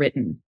really well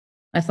written.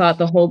 I thought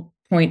the whole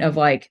point of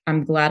like,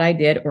 I'm glad I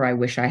did, or I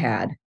wish I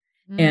had.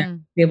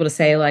 And be able to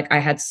say like, I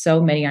had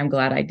so many I'm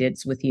glad I did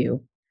with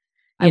you.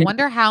 I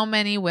wonder how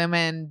many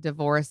women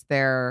divorce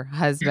their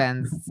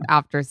husbands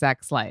after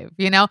Sex Life,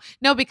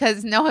 No,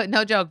 because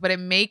no joke, but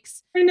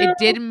it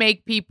did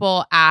make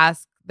people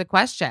ask the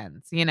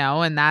questions,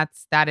 and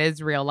that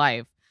is real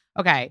life.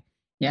 Okay.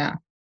 Yeah.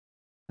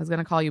 I was going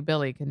to call you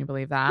Billy. Can you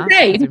believe that?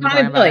 Okay, you can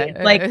call me Billy.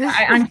 Like,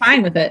 I'm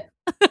fine with it.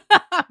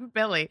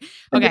 Billy.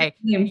 Okay.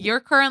 You're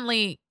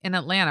currently in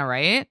Atlanta,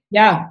 right?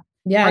 Yeah.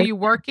 Yeah. Are you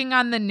working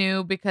on the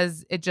new,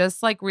 because it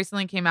just like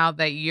recently came out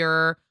that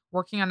you're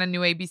working on a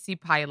new ABC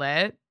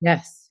pilot.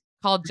 Yes.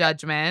 Called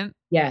Judgment.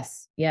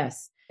 Yes.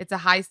 Yes. It's a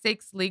high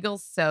stakes legal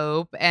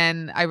soap.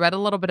 And I read a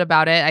little bit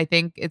about it. I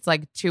think it's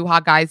like two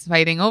hot guys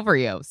fighting over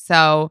you.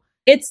 So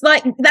it's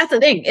like, that's the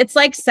thing. It's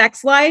like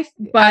Sex Life,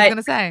 but I was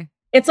gonna say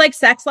it's like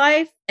Sex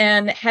Life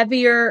and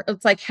heavier.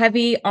 It's like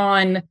heavy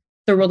on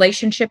the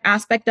relationship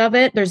aspect of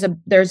it. There's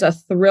a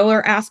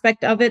thriller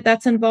aspect of it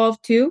that's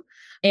involved too.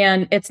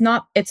 And it's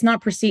not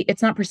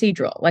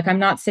procedural. Like, I'm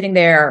not sitting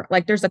there,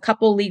 like, there's a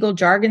couple legal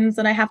jargons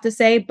that I have to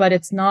say, but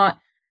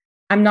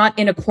I'm not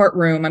in a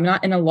courtroom. I'm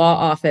not in a law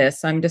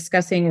office. I'm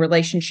discussing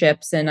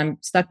relationships and I'm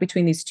stuck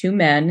between these two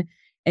men.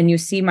 And you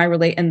see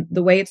and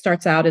the way it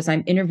starts out is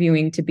I'm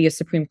interviewing to be a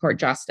Supreme Court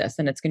justice.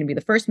 And it's going to be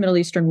the first Middle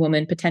Eastern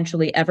woman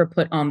potentially ever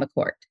put on the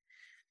court.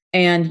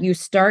 And you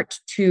start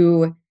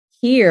to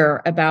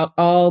hear about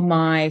all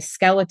my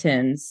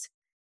skeletons.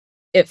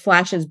 It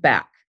flashes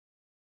back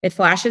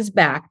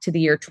to the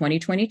year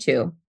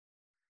 2022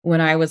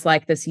 when I was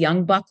like this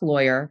young buck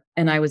lawyer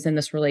and I was in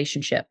this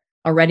relationship.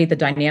 Already the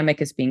dynamic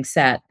is being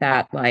set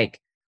that like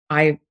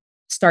I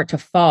start to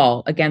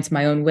fall against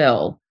my own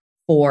will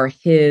for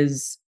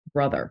his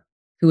brother,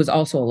 who is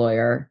also a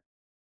lawyer.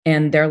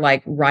 And they're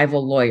like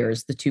rival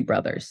lawyers, the two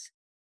brothers.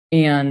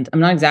 And I'm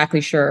not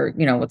exactly sure,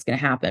 what's going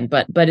to happen,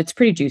 but it's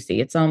pretty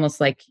juicy. It's almost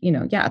like,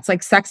 it's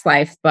like Sex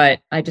Life, but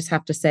I just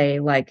have to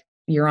say like,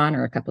 Your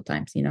Honor a couple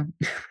times,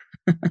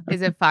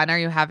 Is it fun? Are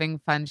you having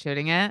fun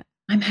shooting it?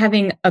 I'm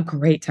having a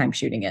great time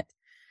shooting it.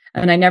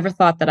 And I never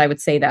thought that I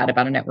would say that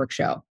about a network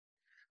show,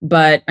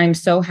 but I'm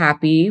so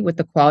happy with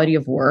the quality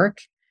of work.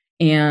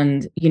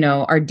 And,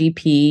 our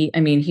DP, I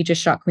mean, he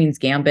just shot Queen's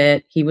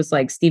Gambit. He was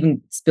like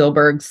Steven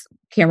Spielberg's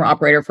camera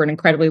operator for an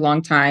incredibly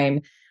long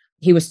time.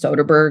 He was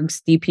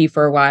Soderbergh's DP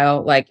for a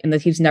while, and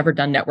that he's never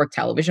done network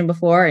television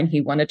before and he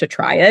wanted to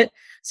try it.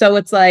 So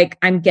it's like,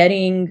 I'm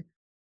getting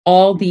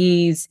all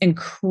these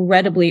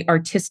incredibly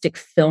artistic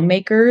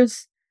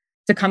filmmakers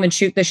to come and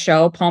shoot the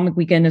show. Paul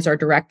McGuigan is our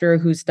director,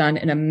 who's done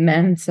an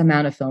immense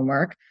amount of film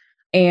work.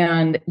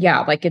 And yeah,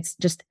 like, it's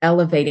just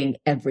elevating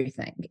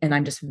everything. And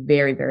I'm just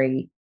very,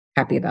 very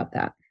happy about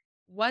that.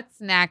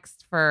 What's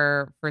next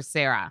for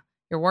Sarah?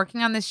 You're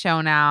working on the show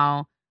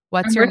now.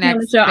 What's your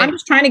next? I'm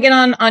just trying to get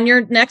on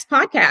your next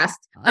podcast.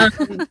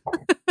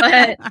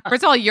 But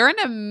first of all, you're an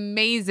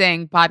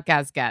amazing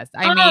podcast guest.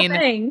 I mean,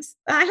 thanks.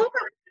 I hope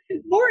I'm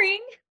not boring.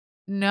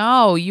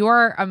 No, you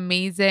are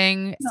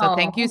amazing. So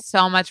thank you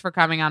so much for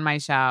coming on my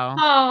show.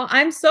 Oh,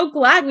 I'm so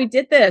glad we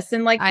did this.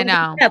 And like, I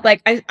know,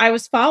 I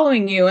was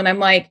following you and I'm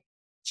like,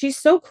 she's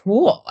so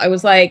cool. I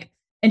was like,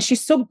 and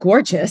she's so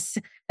gorgeous.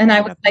 And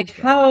I was like,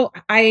 how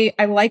I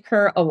like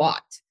her a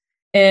lot.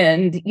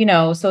 And,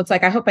 so it's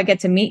like, I hope I get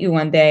to meet you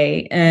one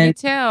day. And me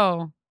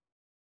too.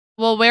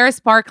 Well, wear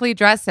sparkly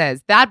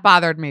dresses. That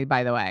bothered me,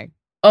 by the way.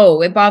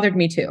 Oh, it bothered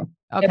me too.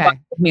 Okay. It bothered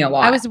me a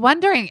lot. I was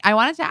wondering, I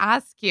wanted to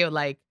ask you,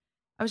 I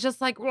was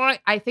just like, well,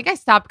 I think I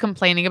stopped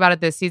complaining about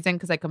it this season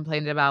because I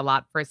complained about a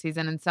lot first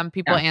season. And some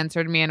people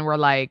answered me and were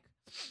like,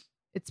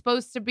 it's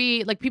supposed to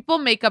be, like, people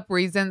make up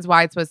reasons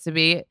why it's supposed to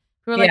be.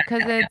 People You were like,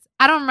 because it's,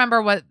 I don't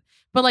remember what,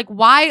 but like,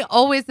 why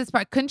always this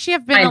part? Couldn't she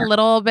have been a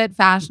little bit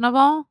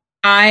fashionable?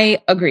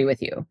 I agree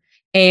with you.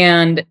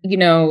 And,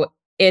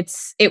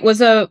 it was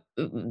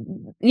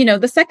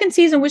the second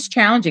season was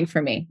challenging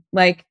for me.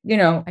 Like,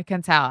 I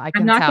can tell.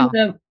 I'm not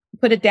going to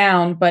put it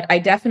down, but I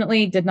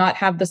definitely did not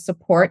have the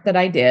support that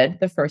I did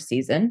the first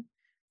season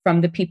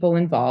from the people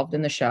involved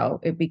in the show.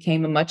 It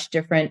became a much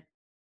different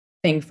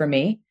thing for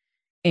me.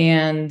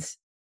 And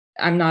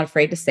I'm not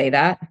afraid to say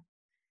that.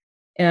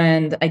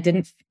 And I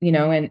didn't,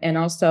 and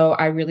also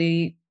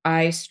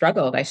I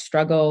struggled. I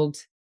struggled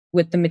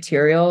with the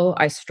material.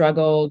 I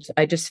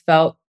just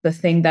felt the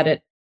thing that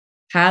it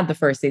had the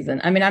first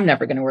season. I mean, I'm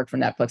never going to work for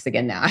Netflix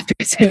again now after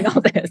saying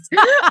all this.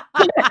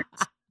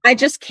 I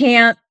just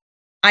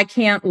I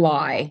can't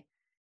lie.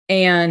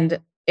 And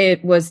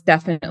it was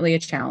definitely a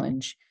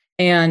challenge.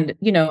 And,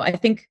 I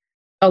think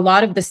a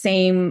lot of the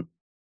same,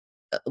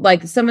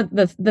 like some of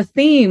the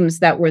themes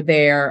that were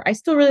there, I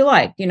still really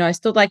liked. I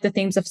still liked the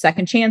themes of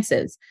second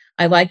chances.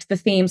 I liked the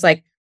themes,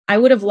 like I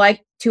would have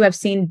liked to have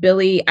seen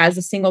Billy as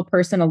a single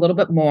person a little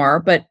bit more,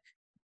 but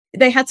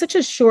they had such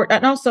a short,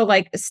 and also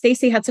like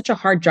Stacey had such a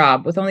hard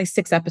job with only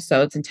 6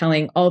 episodes and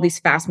telling all these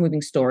fast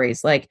moving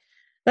stories. Like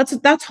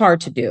that's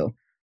hard to do.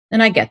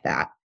 And I get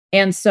that.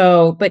 And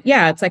so, but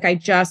yeah, it's like,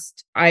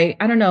 I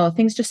don't know,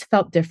 things just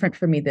felt different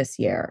for me this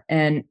year.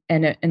 And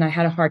I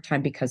had a hard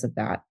time because of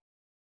that.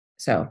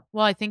 So,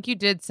 well, I think you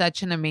did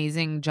such an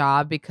amazing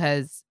job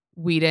because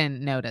we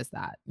didn't notice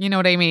that. You know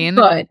what I mean?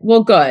 Good.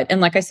 Well, good. And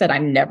like I said,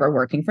 I'm never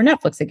working for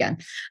Netflix again.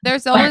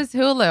 There's always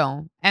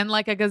Hulu and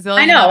like a gazillion.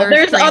 I know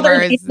there's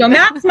other.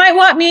 Max might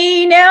want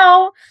me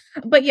now,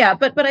 but yeah,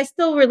 but I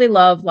still really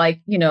love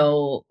like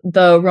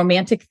the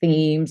romantic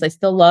themes. I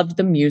still loved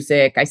the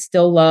music. I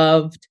still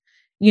loved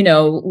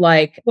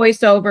like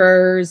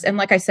voiceovers, and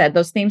like I said,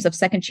 those themes of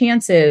second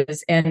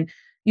chances and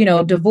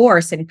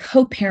divorce and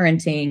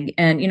co-parenting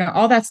and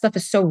all that stuff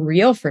is so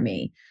real for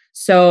me.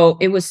 So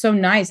it was so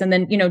nice. And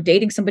then,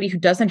 dating somebody who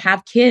doesn't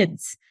have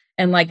kids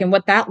and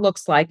what that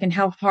looks like and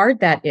how hard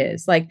that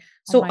is. Like,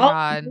 so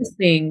all these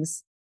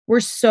things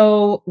were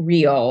so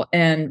real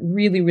and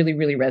really, really,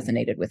 really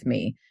resonated with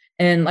me.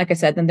 And like I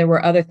said, then there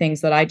were other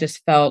things that I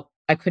just felt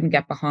I couldn't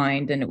get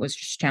behind and it was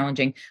just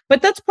challenging,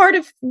 but it's part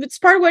of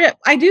what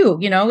I do.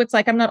 It's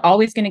like, I'm not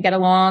always going to get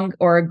along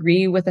or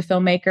agree with a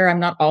filmmaker. I'm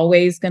not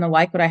always going to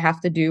like what I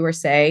have to do or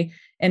say.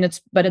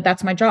 But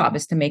that's my job,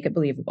 is to make it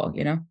believable,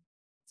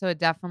 So it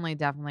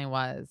definitely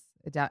was.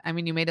 I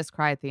mean, you made us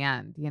cry at the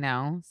end,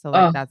 so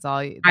like that's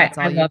all you could hope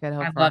for.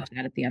 I loved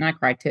that at the end. I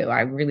cried too.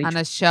 I really on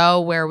a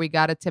show where we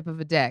got a tip of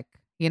a dick,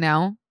 we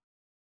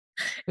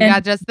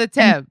got just the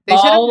tip. They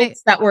should have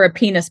that were a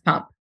penis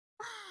pump.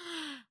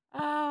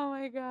 Oh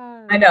my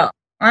God. I know.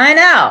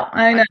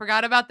 I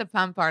forgot about the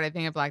pump part. I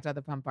think I blacked out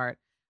the pump part.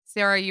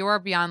 Sarah, you are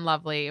beyond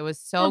lovely. It was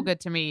so good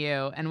to meet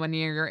you. And when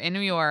you're in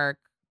New York,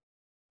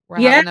 we're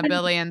having a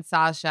Billy and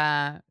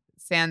Sasha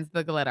sans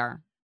the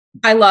glitter.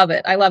 I love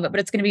it. But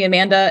it's going to be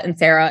Amanda and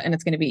Sarah, and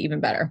it's going to be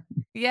even better.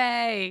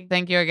 Yay.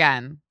 Thank you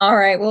again. All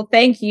right. Well,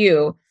 thank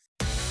you.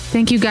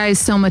 Thank you guys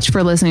so much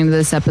for listening to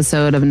this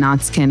episode of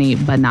Not Skinny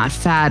But Not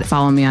Fat.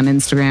 Follow me on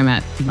Instagram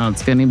at Not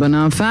Skinny But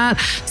Not Fat.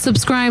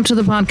 Subscribe to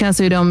the podcast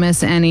so you don't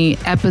miss any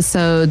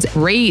episodes.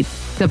 Rate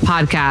the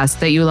podcast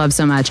that you love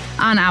so much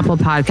on Apple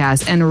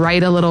Podcasts and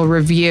write a little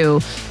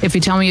review. If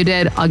you tell me you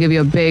did, I'll give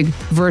you a big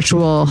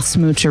virtual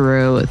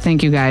smoocheroo.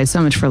 Thank you guys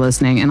so much for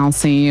listening, and I'll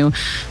see you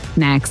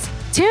next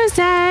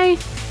Tuesday.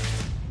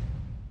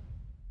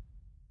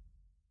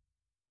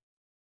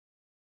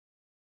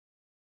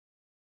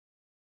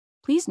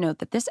 Please note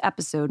that this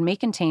episode may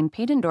contain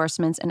paid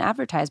endorsements and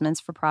advertisements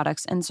for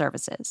products and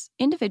services.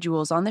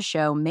 Individuals on the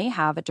show may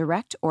have a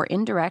direct or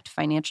indirect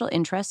financial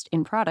interest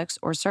in products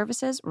or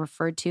services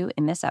referred to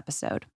in this episode.